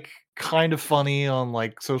he's like kind of funny on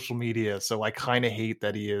like social media, so I kind of hate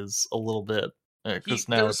that he is a little bit, because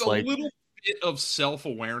now there's it's like a little bit of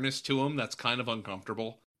self-awareness to him that's kind of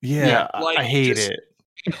uncomfortable. Yeah, I hate it.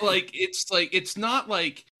 It's not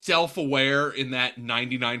like self-aware in that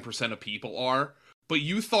 99% of people are, but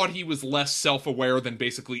you thought he was less self-aware than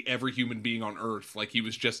basically every human being on Earth. Like, he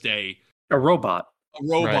was just a robot.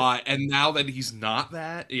 Right. And now that he's not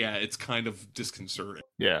that, it's kind of disconcerting.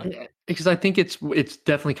 Yeah. Because I think it's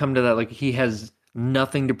definitely come to that. Like, he has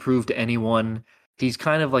nothing to prove to anyone. He's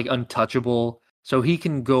kind of like untouchable. So he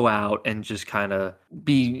can go out and just kind of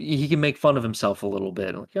he can make fun of himself a little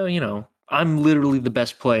bit. Like, I'm literally the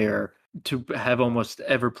best player to have almost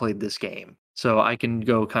ever played this game. So I can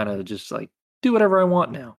go kind of just like do whatever I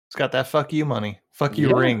want now. He's got that fuck you money. Fuck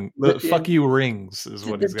you ring. Fuck you rings is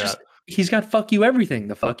what he's got. He's got fuck you everything.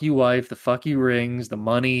 The fuck you wife, the fuck you rings, the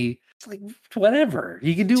money. It's like, whatever.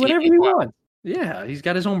 He can do whatever he wants. Yeah, he's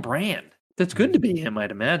got his own brand. That's good to be him, I'd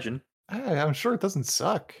imagine. I'm sure it doesn't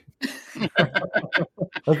suck.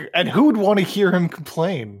 And who would want to hear him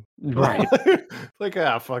complain? Right. Like,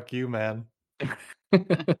 fuck you, man.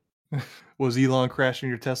 Was Elon crashing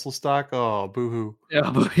your Tesla stock? Oh, boo-hoo.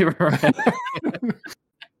 Yeah, you're right.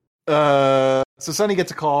 So Sonny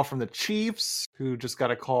gets a call from the Chiefs, who just got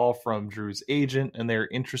a call from Drew's agent, and they're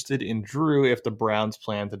interested in Drew if the Browns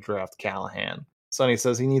plan to draft Callahan. Sonny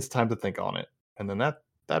says he needs time to think on it, and then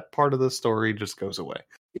that part of the story just goes away.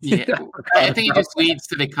 Yeah, I think it just leads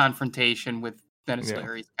to the confrontation with Dennis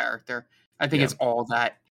Leary's character. I think it's all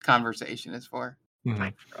that conversation is for. Mm-hmm.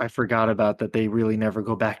 I forgot about that. They really never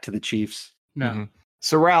go back to the Chiefs. No. Mm-hmm.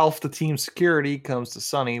 So Ralph, the team's security, comes to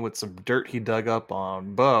Sonny with some dirt he dug up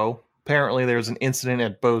on Bo. Apparently, there was an incident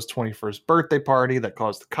at Bo's 21st birthday party that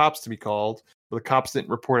caused the cops to be called. But the cops didn't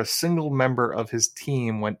report a single member of his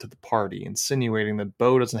team went to the party, insinuating that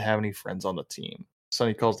Bo doesn't have any friends on the team.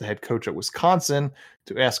 Sonny calls the head coach at Wisconsin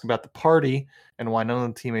to ask about the party and why none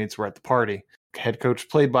of the teammates were at the party. Head coach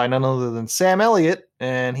played by none other than Sam Elliott,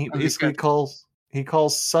 and he basically calls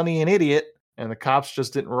Sonny an idiot, and the cops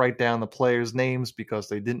just didn't write down the players' names because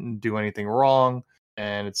they didn't do anything wrong.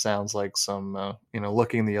 And it sounds like some,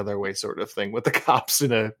 looking the other way sort of thing with the cops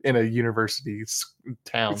in a university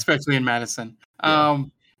town, especially in Madison.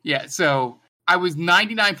 Yeah. So I was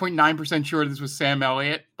 99.9% sure this was Sam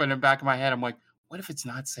Elliott, but in the back of my head, I'm like, what if it's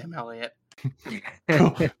not Sam Elliott?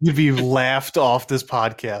 You'd be laughed off this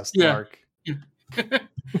podcast, Mark.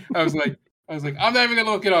 I was like, I'm not even gonna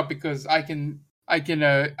look it up because I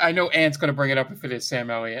know Ant's gonna bring it up if it is Sam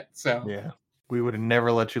Elliott. So yeah, we would have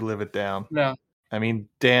never let you live it down. No. I mean,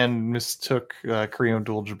 Dan mistook Kareem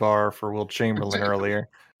Abdul-Jabbar for Wilt Chamberlain earlier.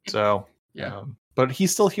 So, but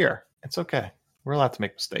he's still here. It's okay. We're allowed to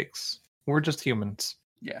make mistakes. We're just humans.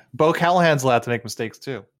 Yeah. Bo Callahan's allowed to make mistakes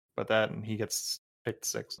too, but he gets picked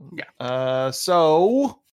 6th. Yeah.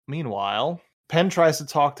 So, meanwhile, Penn tries to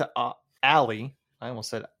talk to Allie. I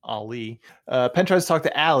almost said Ali. Penn tries to talk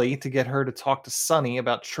to Allie to get her to talk to Sonny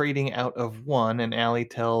about trading out of 1, and Allie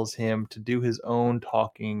tells him to do his own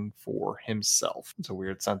talking for himself. It's a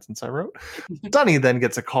weird sentence I wrote. Sonny then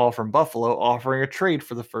gets a call from Buffalo offering a trade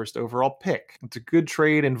for the first overall pick. It's a good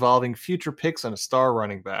trade involving future picks and a star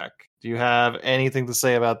running back. Do you have anything to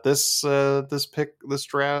say about this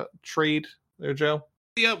trade there, Joe?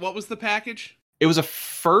 Yeah, what was the package? It was a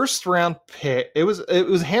first round pick. It was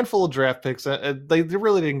a handful of draft picks. They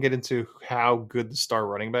really didn't get into how good the star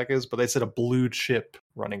running back is, but they said a blue chip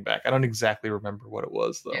running back. I don't exactly remember what it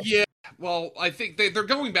was though. Yeah, well, I think they're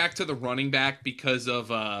going back to the running back because of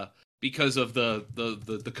the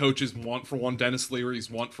coach's want for one, Dennis Leary's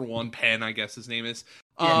want for one, Penn, I guess his name is.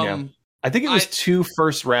 I think it was 2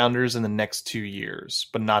 first rounders in the next 2 years,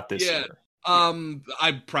 but not this year.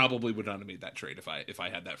 I probably would not have made that trade if I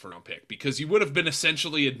had that first round pick, because you would have been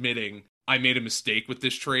essentially admitting I made a mistake with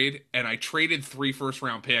this trade and I traded 3 first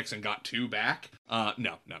round picks and got 2 back.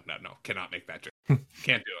 No, cannot make that trade.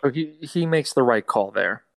 Can't do it. He makes the right call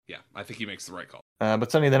there. Yeah, I think he makes the right call.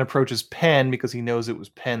 But Sonny then approaches Penn because he knows it was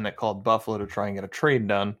Penn that called Buffalo to try and get a trade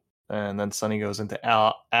done. And then Sonny goes into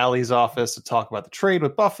Allie's office to talk about the trade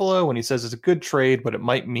with Buffalo, and he says it's a good trade, but it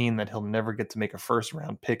might mean that he'll never get to make a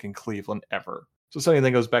first-round pick in Cleveland ever. So Sonny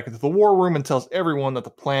then goes back into the war room and tells everyone that the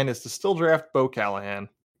plan is to still draft Bo Callahan,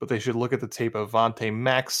 but they should look at the tape of Vontae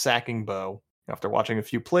Mack sacking Bo. After watching a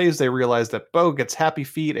few plays, they realize that Bo gets happy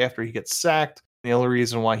feet after he gets sacked. The only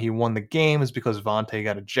reason why he won the game is because Vontae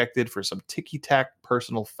got ejected for some ticky-tack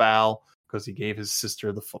personal foul because he gave his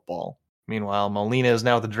sister the football. Meanwhile, Molina is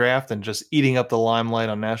now at the draft and just eating up the limelight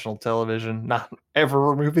on national television, not ever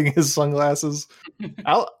removing his sunglasses.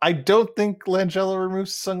 I don't think Langella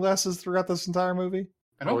removes sunglasses throughout this entire movie.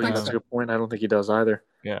 I don't think that's a good point. I don't think he does either.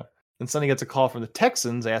 Yeah. And Sonny gets a call from the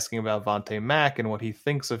Texans asking about Vontae Mack and what he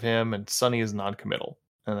thinks of him, and Sonny is non-committal.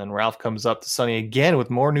 And then Ralph comes up to Sonny again with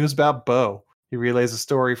more news about Bo. He relays a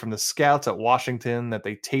story from the scouts at Washington that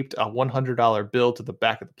they taped a $100 bill to the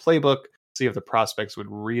back of the playbook, see if the prospects would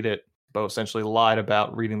read it. Bo essentially lied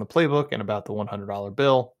about reading the playbook and about the $100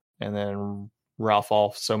 bill. And then Ralph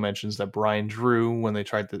also mentions that Brian Drew, when they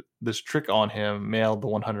tried this trick on him, mailed the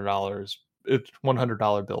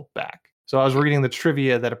 $100 bill back. So I was reading the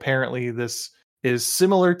trivia that apparently this is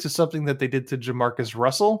similar to something that they did to Jamarcus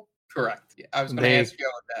Russell. Correct. Yeah, I was going to ask you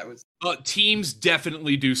what that was. Teams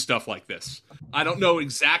definitely do stuff like this. I don't know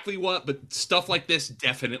exactly what, but stuff like this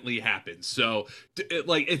definitely happens. So,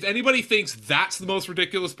 if anybody thinks that's the most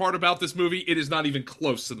ridiculous part about this movie, it is not even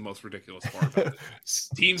close to the most ridiculous part about this.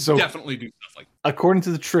 Teams definitely do stuff like that. According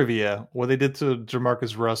to the trivia, what they did to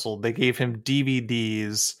Jamarcus Russell, they gave him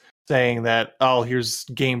DVDs saying that, oh, here's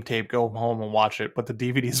game tape, go home and watch it. But the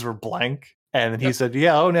DVDs were blank. And then he said,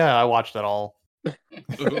 "Yeah, oh no, I watched it all."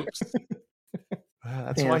 Oops.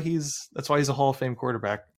 That's why he's a Hall of Fame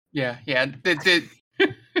quarterback. Yeah.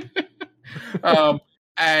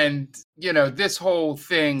 And this whole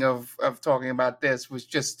thing of talking about this was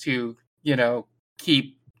just to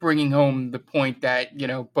keep bringing home the point that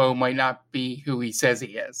Bo might not be who he says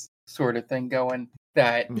he is, sort of thing going.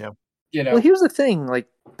 That Well, here's the thing: like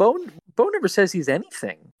Bo never says he's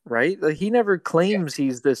anything, right? Like he never claims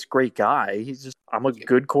he's this great guy. He's just I'm a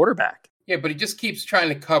good quarterback. Yeah, but he just keeps trying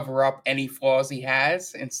to cover up any flaws he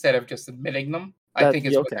has instead of just admitting them. I think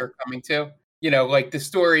is what they're coming to. Like the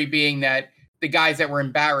story being that the guys that were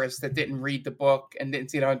embarrassed that didn't read the book and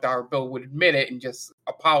didn't see the $100 bill would admit it and just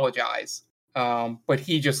apologize. But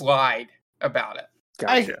he just lied about it.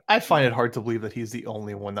 Gotcha. I find it hard to believe that he's the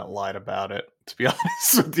only one that lied about it, to be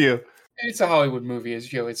honest with you. It's a Hollywood movie, as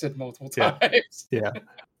Joey said multiple times. Yeah.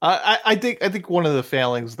 I think one of the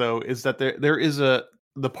failings though is that there is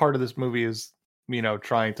the part of this movie is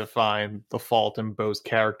trying to find the fault in Bo's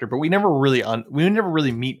character, but we never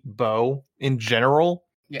really meet Bo in general.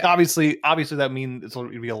 Yeah. Obviously that means it's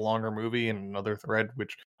going to be a longer movie and another thread,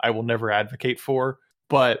 which I will never advocate for.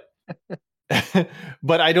 But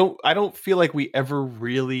but I don't feel like we ever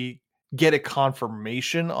really get a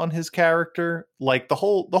confirmation on his character. Like the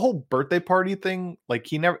whole birthday party thing, like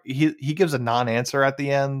he gives a non-answer at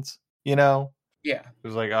the end, Yeah. It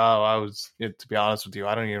was like, to be honest with you,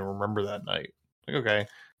 I don't even remember that night. Like, okay,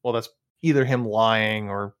 well, that's either him lying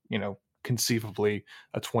or, conceivably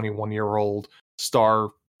a 21-year-old star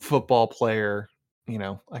football player.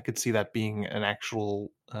 I could see that being an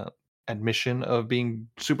actual admission of being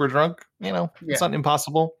super drunk. It's not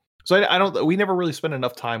impossible. So we never really spend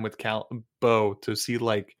enough time with Bo to see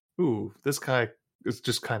like, ooh, this guy is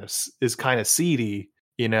just kind of seedy,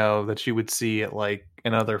 that you would see at like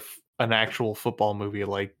an actual football movie,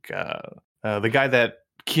 like the guy that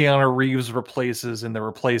Keanu Reeves replaces in The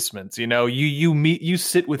Replacements. You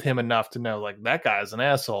sit with him enough to know like that guy's an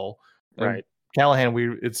asshole, right? And Callahan,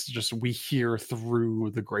 we hear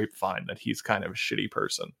through the grapevine that he's kind of a shitty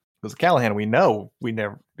person. Because Callahan, we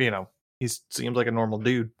never, he seems like a normal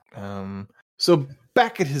dude. So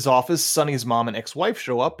back at his office, Sonny's mom and ex-wife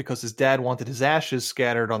show up because his dad wanted his ashes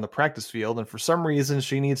scattered on the practice field, and for some reason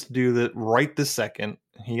she needs to do that right this second.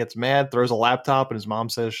 He gets mad, throws a laptop, and his mom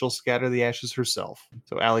says she'll scatter the ashes herself.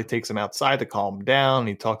 So Allie takes him outside to calm him down.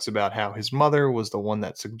 He talks about how his mother was the one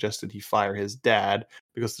that suggested he fire his dad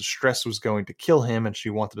because the stress was going to kill him, and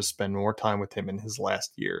she wanted to spend more time with him in his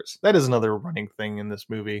last years. That is another running thing in this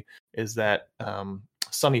movie, is that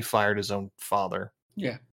Sonny fired his own father.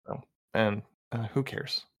 Yeah. And who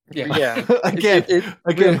cares? Yeah. Again,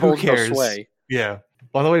 really who holds no cares? sway. Yeah.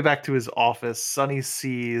 On the way back to his office, Sonny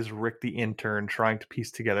sees Rick the intern trying to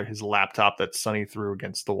piece together his laptop that Sonny threw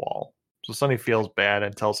against the wall. So Sonny feels bad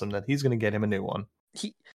and tells him that he's going to get him a new one.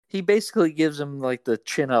 He basically gives him like the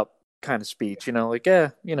chin up kind of speech, like,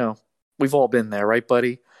 we've all been there, right,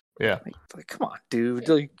 buddy? Yeah. Like come on, dude.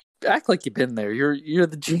 Like, act like you've been there. You're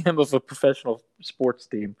the GM of a professional sports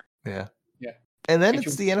team. Yeah. Yeah. And then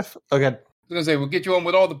it's the NFL. Okay. I was gonna say we'll get you on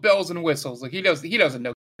with all the bells and whistles. Like he doesn't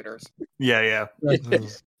know computers. Yeah.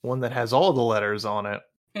 One that has all the letters on it.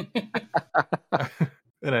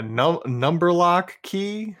 And a number lock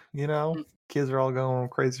key. Kids are all going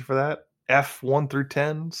crazy for that. F1 through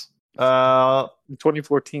 10s. In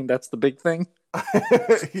 2014, that's the big thing.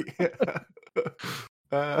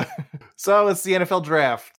 So it's the NFL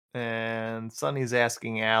draft. And Sonny's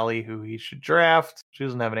asking Allie who he should draft. She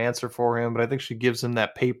doesn't have an answer for him, but I think she gives him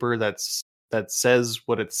that paper that says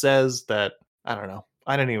what it says. That I don't know.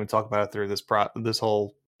 I didn't even talk about it through this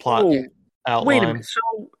whole plot outline. Wait a minute.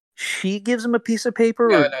 So she gives him a piece of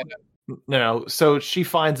paper? No. So she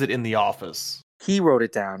finds it in the office. He wrote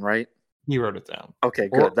it down, right? He wrote it down. Okay,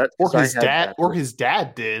 good. Or his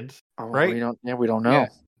dad did. Right? We don't know.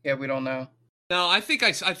 Yeah, we don't know. No, I think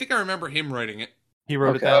I remember him writing it. He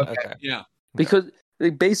wrote it down? Okay. Yeah. Because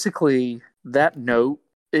basically that note,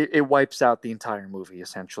 it wipes out the entire movie,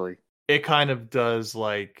 essentially. It kind of does,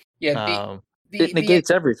 like... Yeah, it negates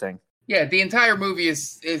everything. Yeah, the entire movie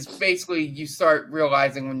is basically, you start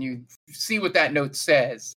realizing when you see what that note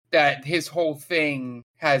says, that his whole thing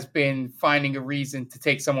has been finding a reason to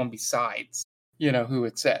take someone besides, who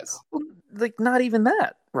it says. Like, not even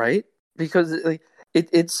that, right? Because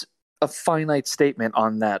it's a finite statement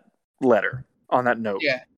on that letter. On that note,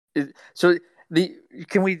 yeah. So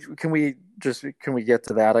can we get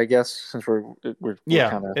to that? I guess since we're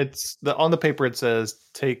kinda... It's on the paper. It says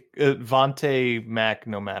take Vontae Mac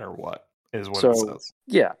no matter what is what it says.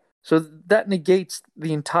 Yeah, so that negates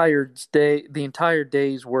the entire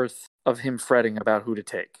day's worth of him fretting about who to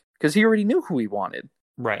take. because he already knew who he wanted.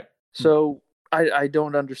 Right. So I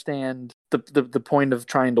don't understand the point of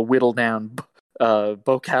trying to whittle down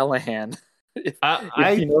Bo Callahan if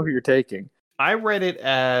you know who you're taking. I read it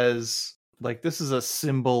as like this is a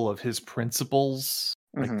symbol of his principles,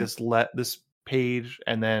 like this page,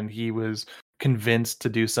 and then he was convinced to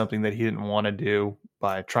do something that he didn't want to do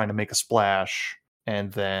by trying to make a splash,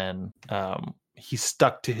 and then he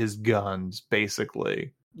stuck to his guns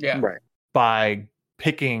basically. Yeah. Right. By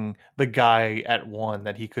picking the guy at 1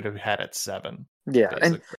 that he could have had at 7. Yeah,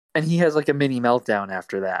 and he has like a mini meltdown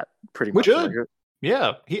after that, pretty much.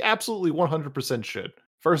 Yeah, he absolutely 100% should.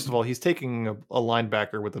 First of all, he's taking a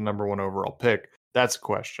linebacker with the number 1 overall pick. That's a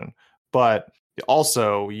question. But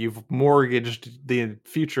also, you've mortgaged the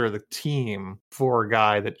future of the team for a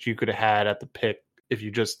guy that you could have had at the pick if you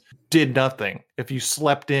just did nothing, if you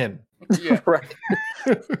slept in. Yeah. Right.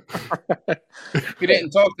 We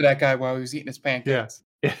didn't talk to that guy while he was eating his pancakes.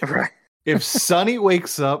 Yeah. Right. If Sonny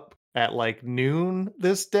wakes up at like noon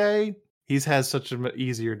this day, he's has such an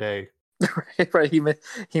easier day. Right.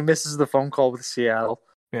 He misses the phone call with Seattle.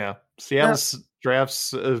 Yeah. Seattle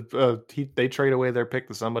drafts, they trade away their pick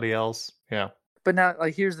to somebody else. Yeah. But now,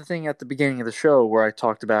 like, here's the thing at the beginning of the show where I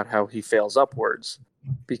talked about how he fails upwards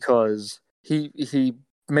because he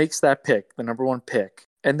makes that pick, the number 1 pick.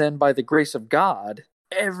 And then by the grace of God,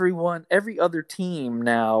 every other team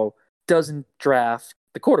now doesn't draft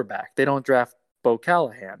the quarterback. They don't draft Bo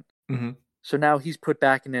Callahan. Mm-hmm. So now he's put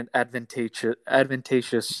back in an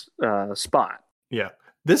advantageous spot. Yeah.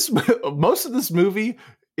 Most of this movie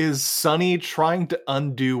is Sonny trying to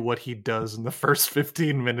undo what he does in the first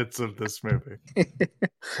 15 minutes of this movie.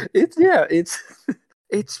 It's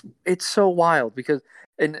so wild because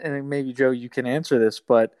and maybe Joe you can answer this,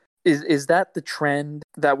 but is that the trend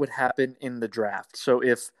that would happen in the draft? So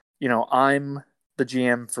if, I'm the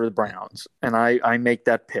GM for the Browns and I make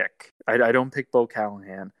that pick, I don't pick Bo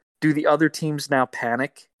Callahan, do the other teams now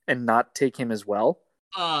panic and not take him as well?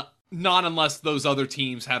 Not unless those other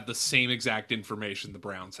teams have the same exact information the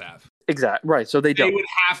Browns have. Exactly. Right. So they don't. They would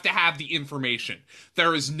have to have the information.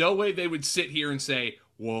 There is no way they would sit here and say,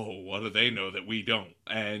 whoa, what do they know that we don't?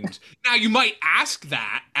 And now you might ask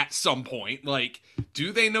that at some point, like,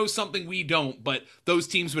 do they know something we don't? But those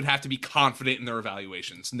teams would have to be confident in their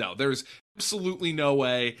evaluations. No, there's absolutely no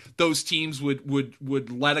way those teams would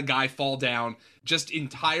let a guy fall down just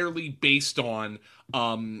entirely based on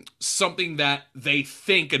something that they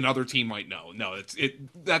think another team might know. No,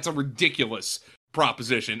 that's a ridiculous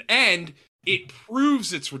proposition, and it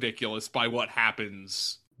proves it's ridiculous by what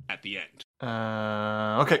happens at the end.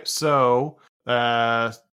 Okay, so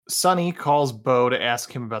Sonny calls Bo to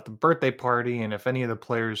ask him about the birthday party and if any of the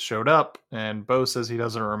players showed up, and Bo says he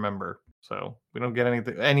doesn't remember. So we don't get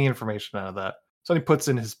any information out of that. Sonny puts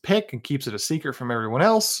in his pick and keeps it a secret from everyone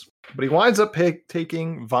else, but he winds up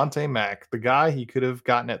taking Vontae Mack, the guy he could have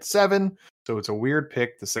gotten at 7, so it's a weird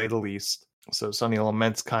pick to say the least. So Sonny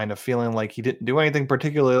laments kind of feeling like he didn't do anything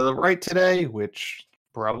particularly right today, which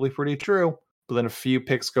probably pretty true. But then a few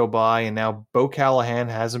picks go by, and now Bo Callahan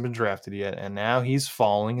hasn't been drafted yet, and now he's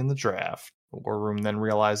falling in the draft. The War Room then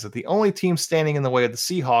realized that the only team standing in the way of the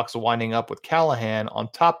Seahawks winding up with Callahan on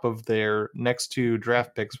top of their next 2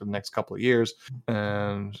 draft picks for the next couple of years,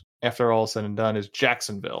 and after all is said and done, is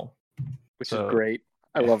Jacksonville. Which is great.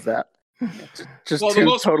 I love that. Just well,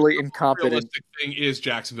 two totally incompetent. Realistic thing is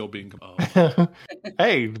Jacksonville being.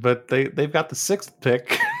 Hey, but they've got the 6th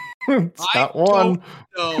pick. It's not one.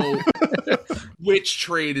 Don't know which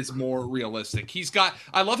trade is more realistic.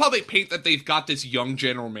 I love how they paint that they've got this young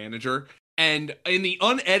general manager. And in the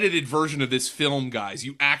unedited version of this film, guys,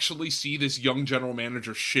 you actually see this young general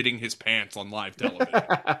manager shitting his pants on live television.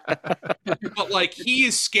 But, like, he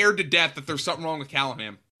is scared to death that there's something wrong with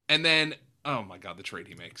Callahan. And then, oh my God, the trade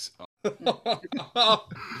he makes.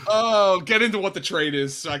 Oh, get into what the trade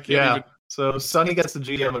is. So I can't even. So Sonny gets the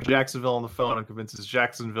GM of Jacksonville on the phone and convinces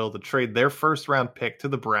Jacksonville to trade their first-round pick to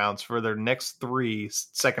the Browns for their next 3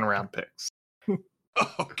 second-round picks.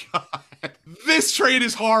 Oh, God. This trade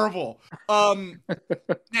is horrible.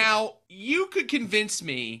 Now, you could convince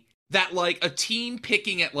me that, like, a team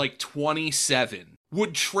picking at, like, 27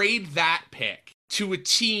 would trade that pick to a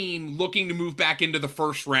team looking to move back into the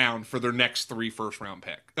first round for their next 3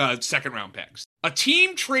 second-round picks. A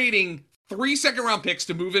team trading 3 second-round picks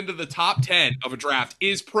to move into the top 10 of a draft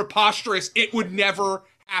is preposterous. It would never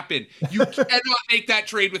happen. You cannot make that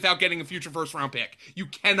trade without getting a future first-round pick. You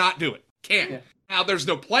cannot do it. Can't. Yeah. Now, there's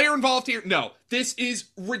no player involved here. No, this is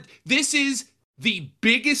the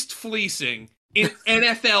biggest fleecing in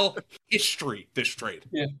NFL history, this trade.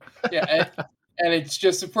 Yeah, and it's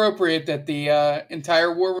just appropriate that the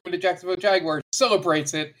entire War Room of the Jacksonville Jaguars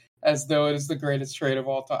celebrates it as though it is the greatest trade of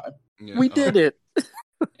all time. Yeah. We did it.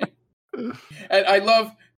 And I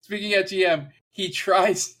love, speaking at GM, he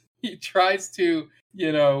tries to,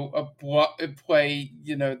 play,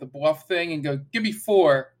 the bluff thing and go, give me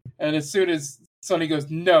 4. And as soon as Sonny goes,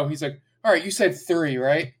 no, he's like, all right, you said 3,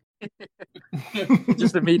 right?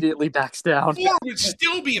 Just immediately backs down. 4 would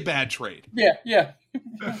still be a bad trade. Yeah.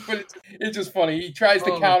 But it's just funny. He tries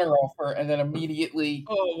to counter offer and then immediately.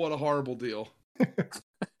 Oh, what a horrible deal.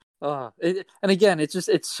 And again,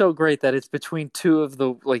 it's so great that it's between two of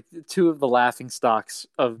the laughing stocks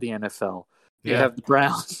of the NFL. You have the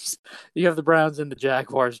Browns, and the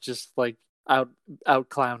Jaguars just like out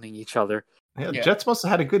clowning each other. Yeah, Jets must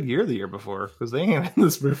have had a good year the year before because they ain't in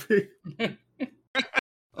this movie.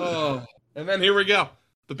 Oh, and then here we go,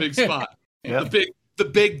 the big spot, the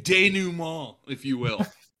big denouement, if you will.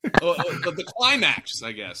 The climax,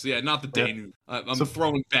 I guess. Yeah, not the denouement. I'm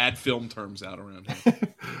throwing bad film terms out around here.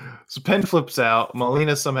 So Penn flips out.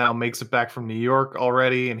 Molina somehow makes it back from New York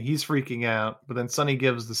already, and he's freaking out. But then Sonny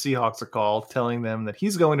gives the Seahawks a call, telling them that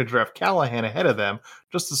he's going to draft Callahan ahead of them,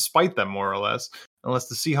 just to spite them, more or less, unless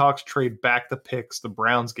the Seahawks trade back the picks the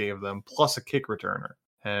Browns gave them, plus a kick returner.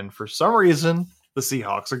 And for some reason, the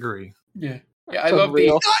Seahawks agree. Yeah, I love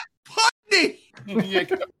the Putney.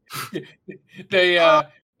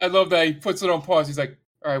 I love that he puts it on pause. He's like,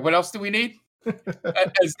 all right, what else do we need?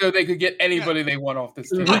 As though they could get anybody they want off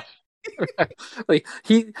this team. Like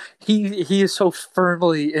he is so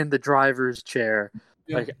firmly in the driver's chair.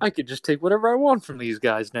 Yeah. Like, I could just take whatever I want from these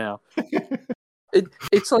guys now.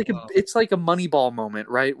 It's like a Moneyball moment,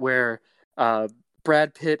 right? Where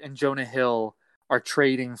Brad Pitt and Jonah Hill are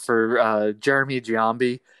trading for Jeremy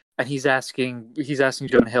Giambi. And he's asking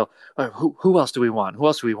Jonah Hill, who else do we want? Who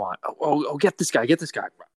else do we want? Oh, get this guy.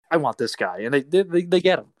 I want this guy. And they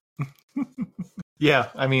get him. Yeah,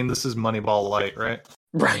 I mean, this is Moneyball light, right?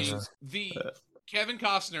 Right. Kevin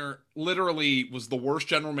Costner literally was the worst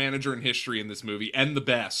general manager in history in this movie, and the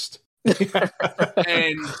best.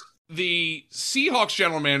 And the Seahawks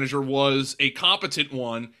general manager was a competent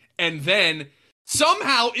one, and then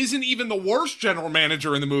somehow isn't even the worst general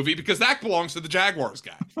manager in the movie, because that belongs to the Jaguars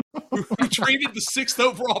guy who traded the 6th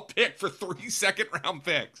overall pick for 3 second-round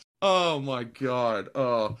picks. Oh my God.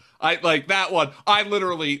 I like that one. I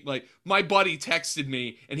literally, like, my buddy texted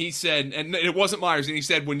me and he said, and it wasn't Myers, and he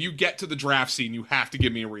said, when you get to the draft scene, you have to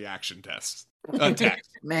give me a reaction text.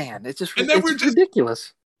 Man, it's just, and then it's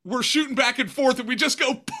ridiculous. We're shooting back and forth and we just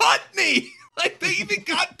go, Putney! Like, they even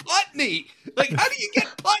got Putney! Like, how do you get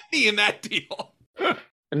Putney in that deal?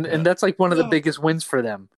 And that's like one of the biggest wins for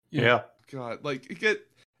them. Yeah. God, like,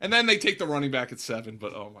 and then they take the running back at 7,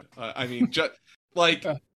 but oh my, I mean, just, like,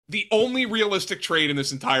 the only realistic trade in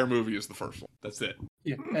this entire movie is the first one. That's it.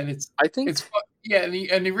 Yeah, and it's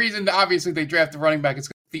and the reason obviously they draft the running back is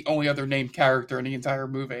the only other named character in the entire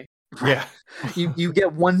movie. Yeah, you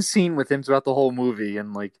get one scene with him throughout the whole movie,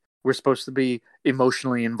 and like we're supposed to be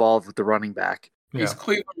emotionally involved with the running back. He's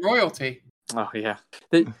Cleveland royalty. Oh yeah,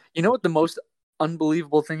 you know what the most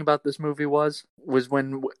unbelievable thing about this movie was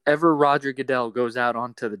whenever Roger Goodell goes out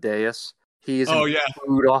onto the dais, he is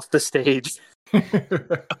booed off the stage.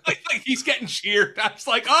 like he's getting cheered. I was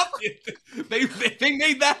like, oh, they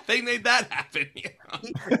made that happen. You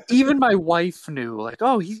know? Even my wife knew, like,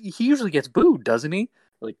 oh, he usually gets booed, doesn't he?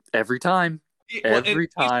 Like every time. Every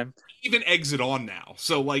time. He even exit on now,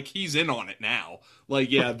 so like he's in on it now. Like,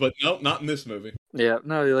 yeah, but no, not in this movie. Yeah,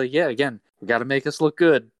 no, like, yeah, again, we got to make us look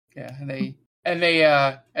good. Yeah, and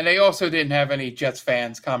they also didn't have any Jets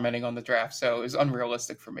fans commenting on the draft, so it was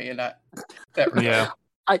unrealistic for me in that regard. Yeah.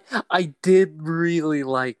 I did really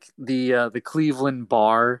like the Cleveland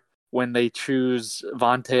bar when they choose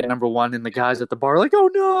Vontae at number 1 and the guys at the bar are like, oh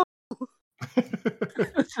no.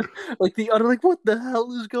 Like the other, like, what the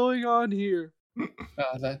hell is going on here?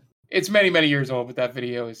 It's many years old, but that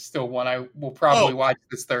video is still one I will probably watch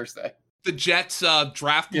this Thursday. The Jets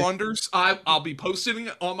draft blunders. I'll be posting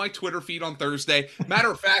it on my Twitter feed on Thursday.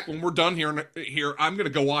 Matter of fact, when we're done here, I'm going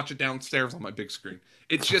to go watch it downstairs on my big screen.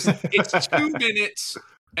 It's 2 minutes,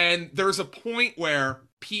 and there's a point where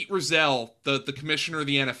Pete Rozelle, the commissioner of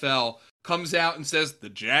the NFL, comes out and says, the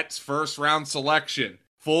Jets' first-round selection,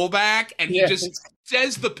 fullback, and he just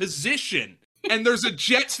says the position, and there's a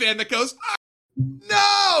Jets fan that goes,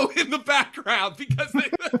 no, in the background, because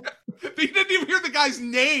he didn't even hear the guy's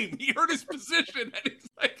name. He heard his position, and it's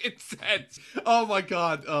like intense. Oh my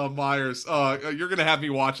God, Myers, you're gonna have me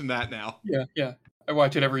watching that now. Yeah, I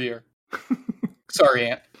watch it every year. Sorry,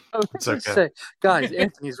 Ant. It's okay. Guys,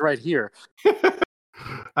 Anthony's right here.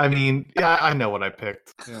 I mean, yeah, I know what I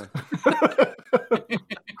picked. Yeah.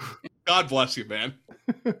 God bless you, man.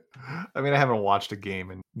 I mean, I haven't watched a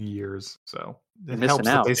game in years, so it You're helps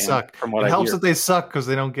missing that out, they man, suck. from what It I helps hear. that they suck because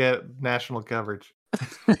they don't get national coverage.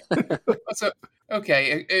 So,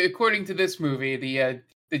 okay, according to this movie,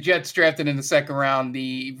 the Jets drafted in the second round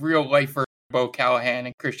the real life version of Bo Callahan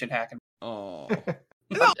and Christian Hacken. Oh,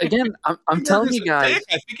 Again, I'm telling you guys.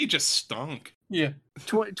 I think he just stunk. Yeah.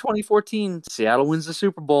 2014, Seattle wins the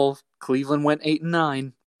Super Bowl. Cleveland went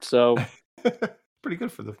 8-9. So pretty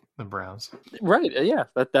good for the Browns. Right, yeah.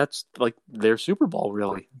 That's like their Super Bowl,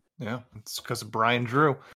 really. Yeah, it's because of Brian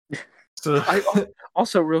Drew. So I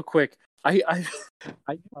also real quick, I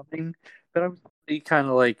something that I'm kind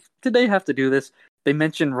of like, did they have to do this? They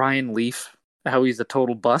mentioned Ryan Leaf, how he's a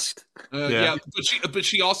total bust. Yeah, but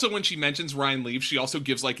she also, when she mentions Ryan Leaf, she also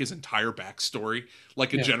gives like his entire backstory.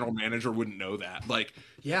 Like a general manager wouldn't know that. Like,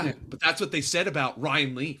 but that's what they said about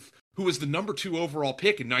Ryan Leaf, who was the number 2 overall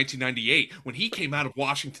pick in 1998 when he came out of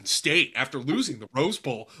Washington State after losing the Rose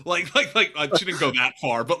Bowl. Like she didn't go that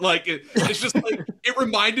far, but like it's just like it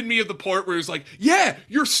reminded me of the part where it was like, yeah,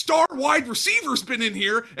 your star wide receiver's been in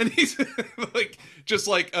here, and he's like, just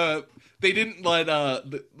like they didn't let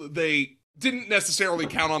they didn't necessarily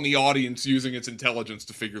count on the audience using its intelligence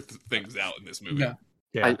to figure things out in this movie.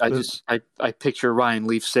 Yeah. I picture Ryan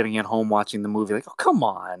Leaf sitting at home watching the movie like, oh, come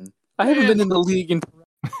on. I haven't been in the league in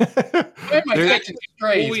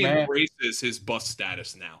fully embraces his bust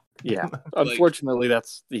status now. Yeah. Unfortunately,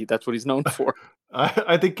 that's what he's known for.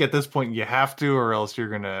 I think at this point you have to, or else you're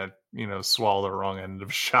gonna, swallow the wrong end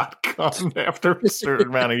of shotgun after a certain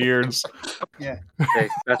amount of years. Yeah, okay,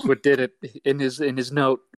 that's what did it in his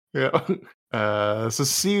note. Yeah. So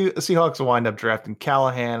Seahawks will wind up drafting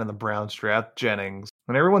Callahan, and the Browns draft Jennings.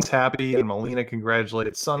 When everyone's happy, and Molina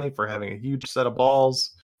congratulated Sonny for having a huge set of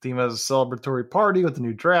balls. Team has a celebratory party with the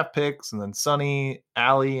new draft picks, and then Sonny,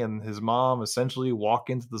 Allie, and his mom essentially walk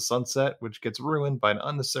into the sunset, which gets ruined by an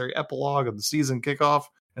unnecessary epilogue of the season kickoff.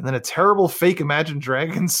 And then a terrible fake Imagine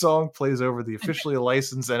Dragons song plays over the officially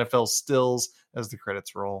licensed NFL stills as the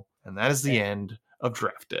credits roll. And that is the end of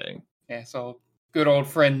draft day. Yeah, so good old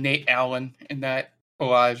friend Nate Allen in that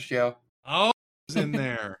collage, Joe. Oh, he's in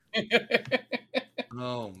there.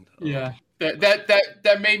 Yeah.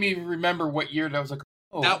 That made me remember what year that was. Like,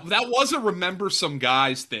 oh. That was a remember some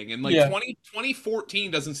guys thing, and like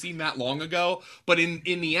 2014 doesn't seem that long ago, but in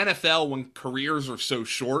the NFL, when careers are so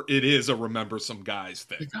short, it is a remember some guys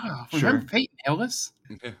thing. Remember Peyton Hillis?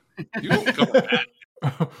 Yeah. You don't go with that.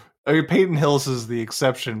 I mean, Peyton Hillis is the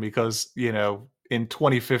exception because in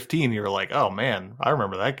 2015 you were like, oh man, I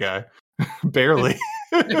remember that guy. Barely.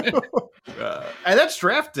 And that's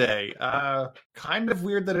draft day. Kind of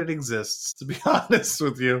weird that it exists, to be honest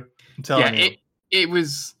with you. I'm telling you. It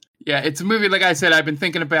was, it's a movie, like I said, I've been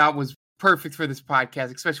thinking about, was perfect for this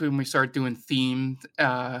podcast, especially when we start doing themed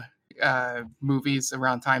movies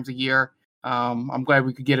around times a year. I'm glad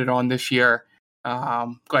we could get it on this year.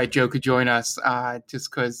 Glad Joe could join us,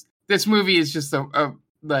 just because this movie is just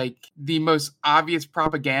like the most obvious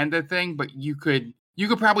propaganda thing, but you could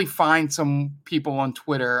probably find some people on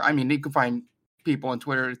Twitter. I mean, you could find people on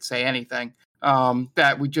Twitter that say anything.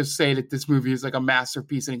 That would just say that this movie is like a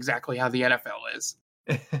masterpiece and exactly how the NFL is.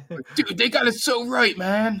 Dude, they got it so right,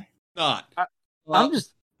 man. Not. I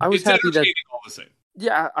was happy that all the same.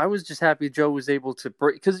 Yeah, I was just happy Joe was able to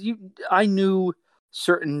break, because I knew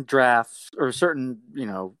certain drafts or certain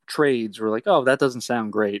trades were like, oh, that doesn't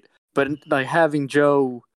sound great, but like having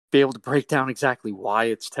Joe be able to break down exactly why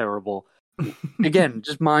it's terrible, again,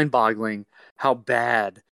 just mind-boggling how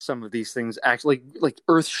bad some of these things actually, like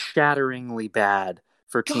earth-shatteringly bad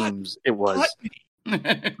for teams it was. They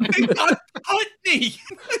got Putney.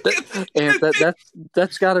 And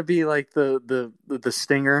that's got to be like the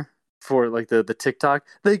stinger for like the TikTok.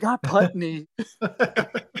 They got Putney.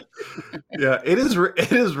 Yeah, it is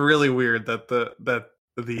really weird that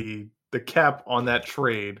the cap on that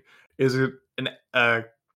trade is a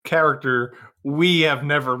character we have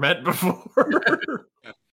never met before.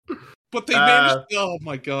 But they managed. Oh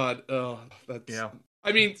my god!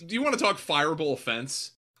 I mean, do you want to talk fireable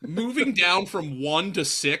offense? Moving down from 1 to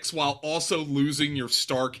 6 while also losing your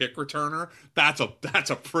star kick returner. That's a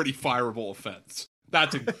pretty fireable offense.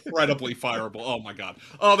 That's incredibly fireable. Oh my god.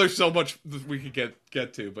 Oh, there's so much we could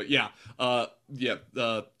get to, but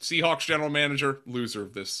Seahawks general manager, loser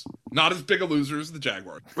of this. Not as big a loser as the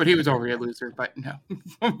Jaguars. But he was already a loser, but no.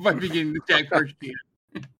 By beginning the Jaguars team.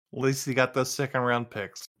 At least he got those second round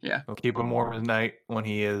picks. Yeah. He'll keep him warm at night when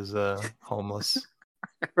he is homeless.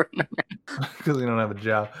 Because we don't have a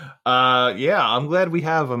job. I'm glad we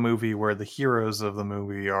have a movie where the heroes of the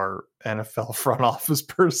movie are NFL front office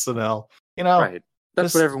personnel. Right.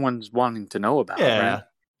 That's what everyone's wanting to know about. Yeah, right?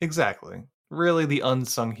 exactly. really the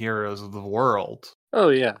unsung heroes of the world. Oh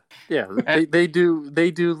yeah, yeah. They do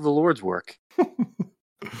the Lord's work.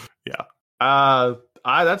 Yeah.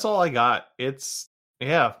 That's all I got. It's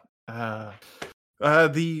the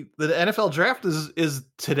NFL draft is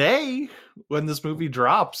today when this movie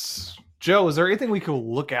drops. Joe, is there anything we could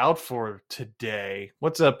look out for today?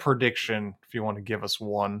 What's a prediction if you want to give us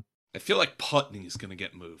one? I feel like Putney is going to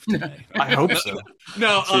get moved today. I hope so.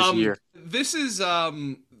 No, this is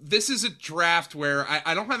a draft where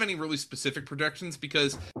I don't have any really specific predictions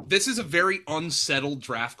because this is a very unsettled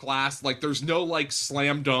draft class. Like, there's no like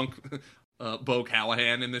slam dunk Bo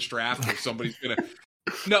Callahan in this draft where somebody's gonna.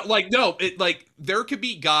 There could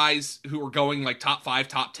be guys who are going like top 5,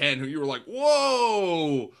 top 10 who you were like,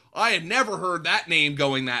 whoa, I had never heard that name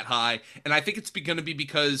going that high. And I think it's going to be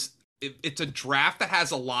because it's a draft that has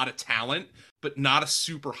a lot of talent, but not a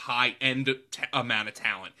super high-end amount of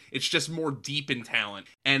talent. It's just more deep in talent.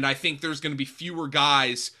 And I think there's going to be fewer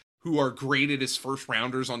guys who are graded as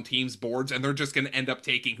first-rounders on teams' boards, and they're just going to end up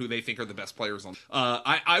taking who they think are the best players on.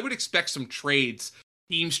 I would expect some trades,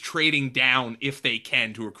 teams trading down if they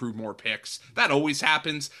can to accrue more picks. That always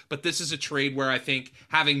happens, but this is a trade where I think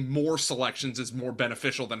having more selections is more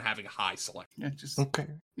beneficial than having a high selection.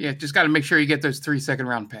 Just got to make sure you get those 3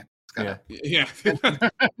 second-round picks. Yeah.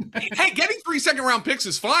 Hey, getting 3 second-round picks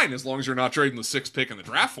is fine as long as you're not trading the 6th pick in the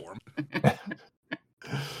draft for them.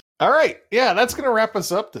 All right. Yeah, that's going to wrap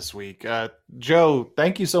us up this week. Joe,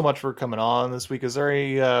 thank you so much for coming on this week. Is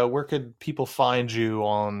there where could people find you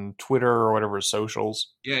on Twitter or whatever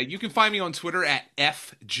socials? Yeah, you can find me on Twitter at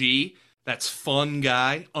FG. That's fun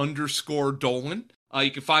guy _Dolan.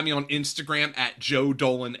 You can find me on Instagram at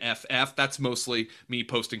JoeDolanFF. That's mostly me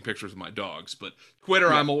posting pictures of my dogs. But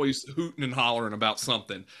Twitter, I'm always hooting and hollering about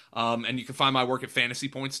something. And you can find my work at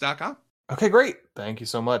fantasypoints.com. Okay, great. Thank you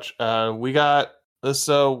so much. We got this.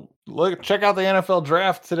 Check out the NFL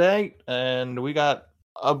draft today. And we got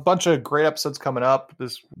a bunch of great episodes coming up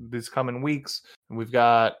these coming weeks. And we've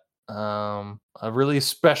got a really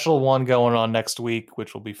special one going on next week,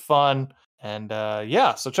 which will be fun. And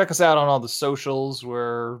so check us out on all the socials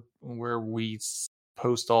where we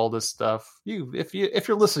post all this stuff. If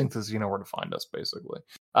you're listening to this, you know where to find us, basically.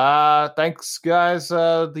 Thanks, guys.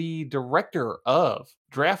 The director of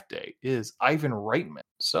Draft Day is Ivan Reitman.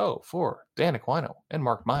 So for Dan Aquino and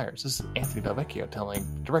Mark Myers, this is Anthony Delvecchio telling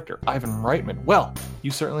director Ivan Reitman, well, you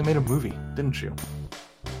certainly made a movie, didn't you?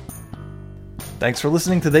 Thanks for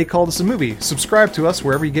listening to They Called Us a Movie. Subscribe to us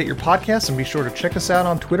wherever you get your podcasts, and be sure to check us out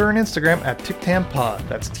on Twitter and Instagram at TicTamPod.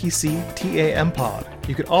 That's TCTAM Pod.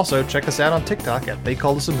 You can also check us out on TikTok at They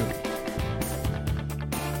Called Us a Movie.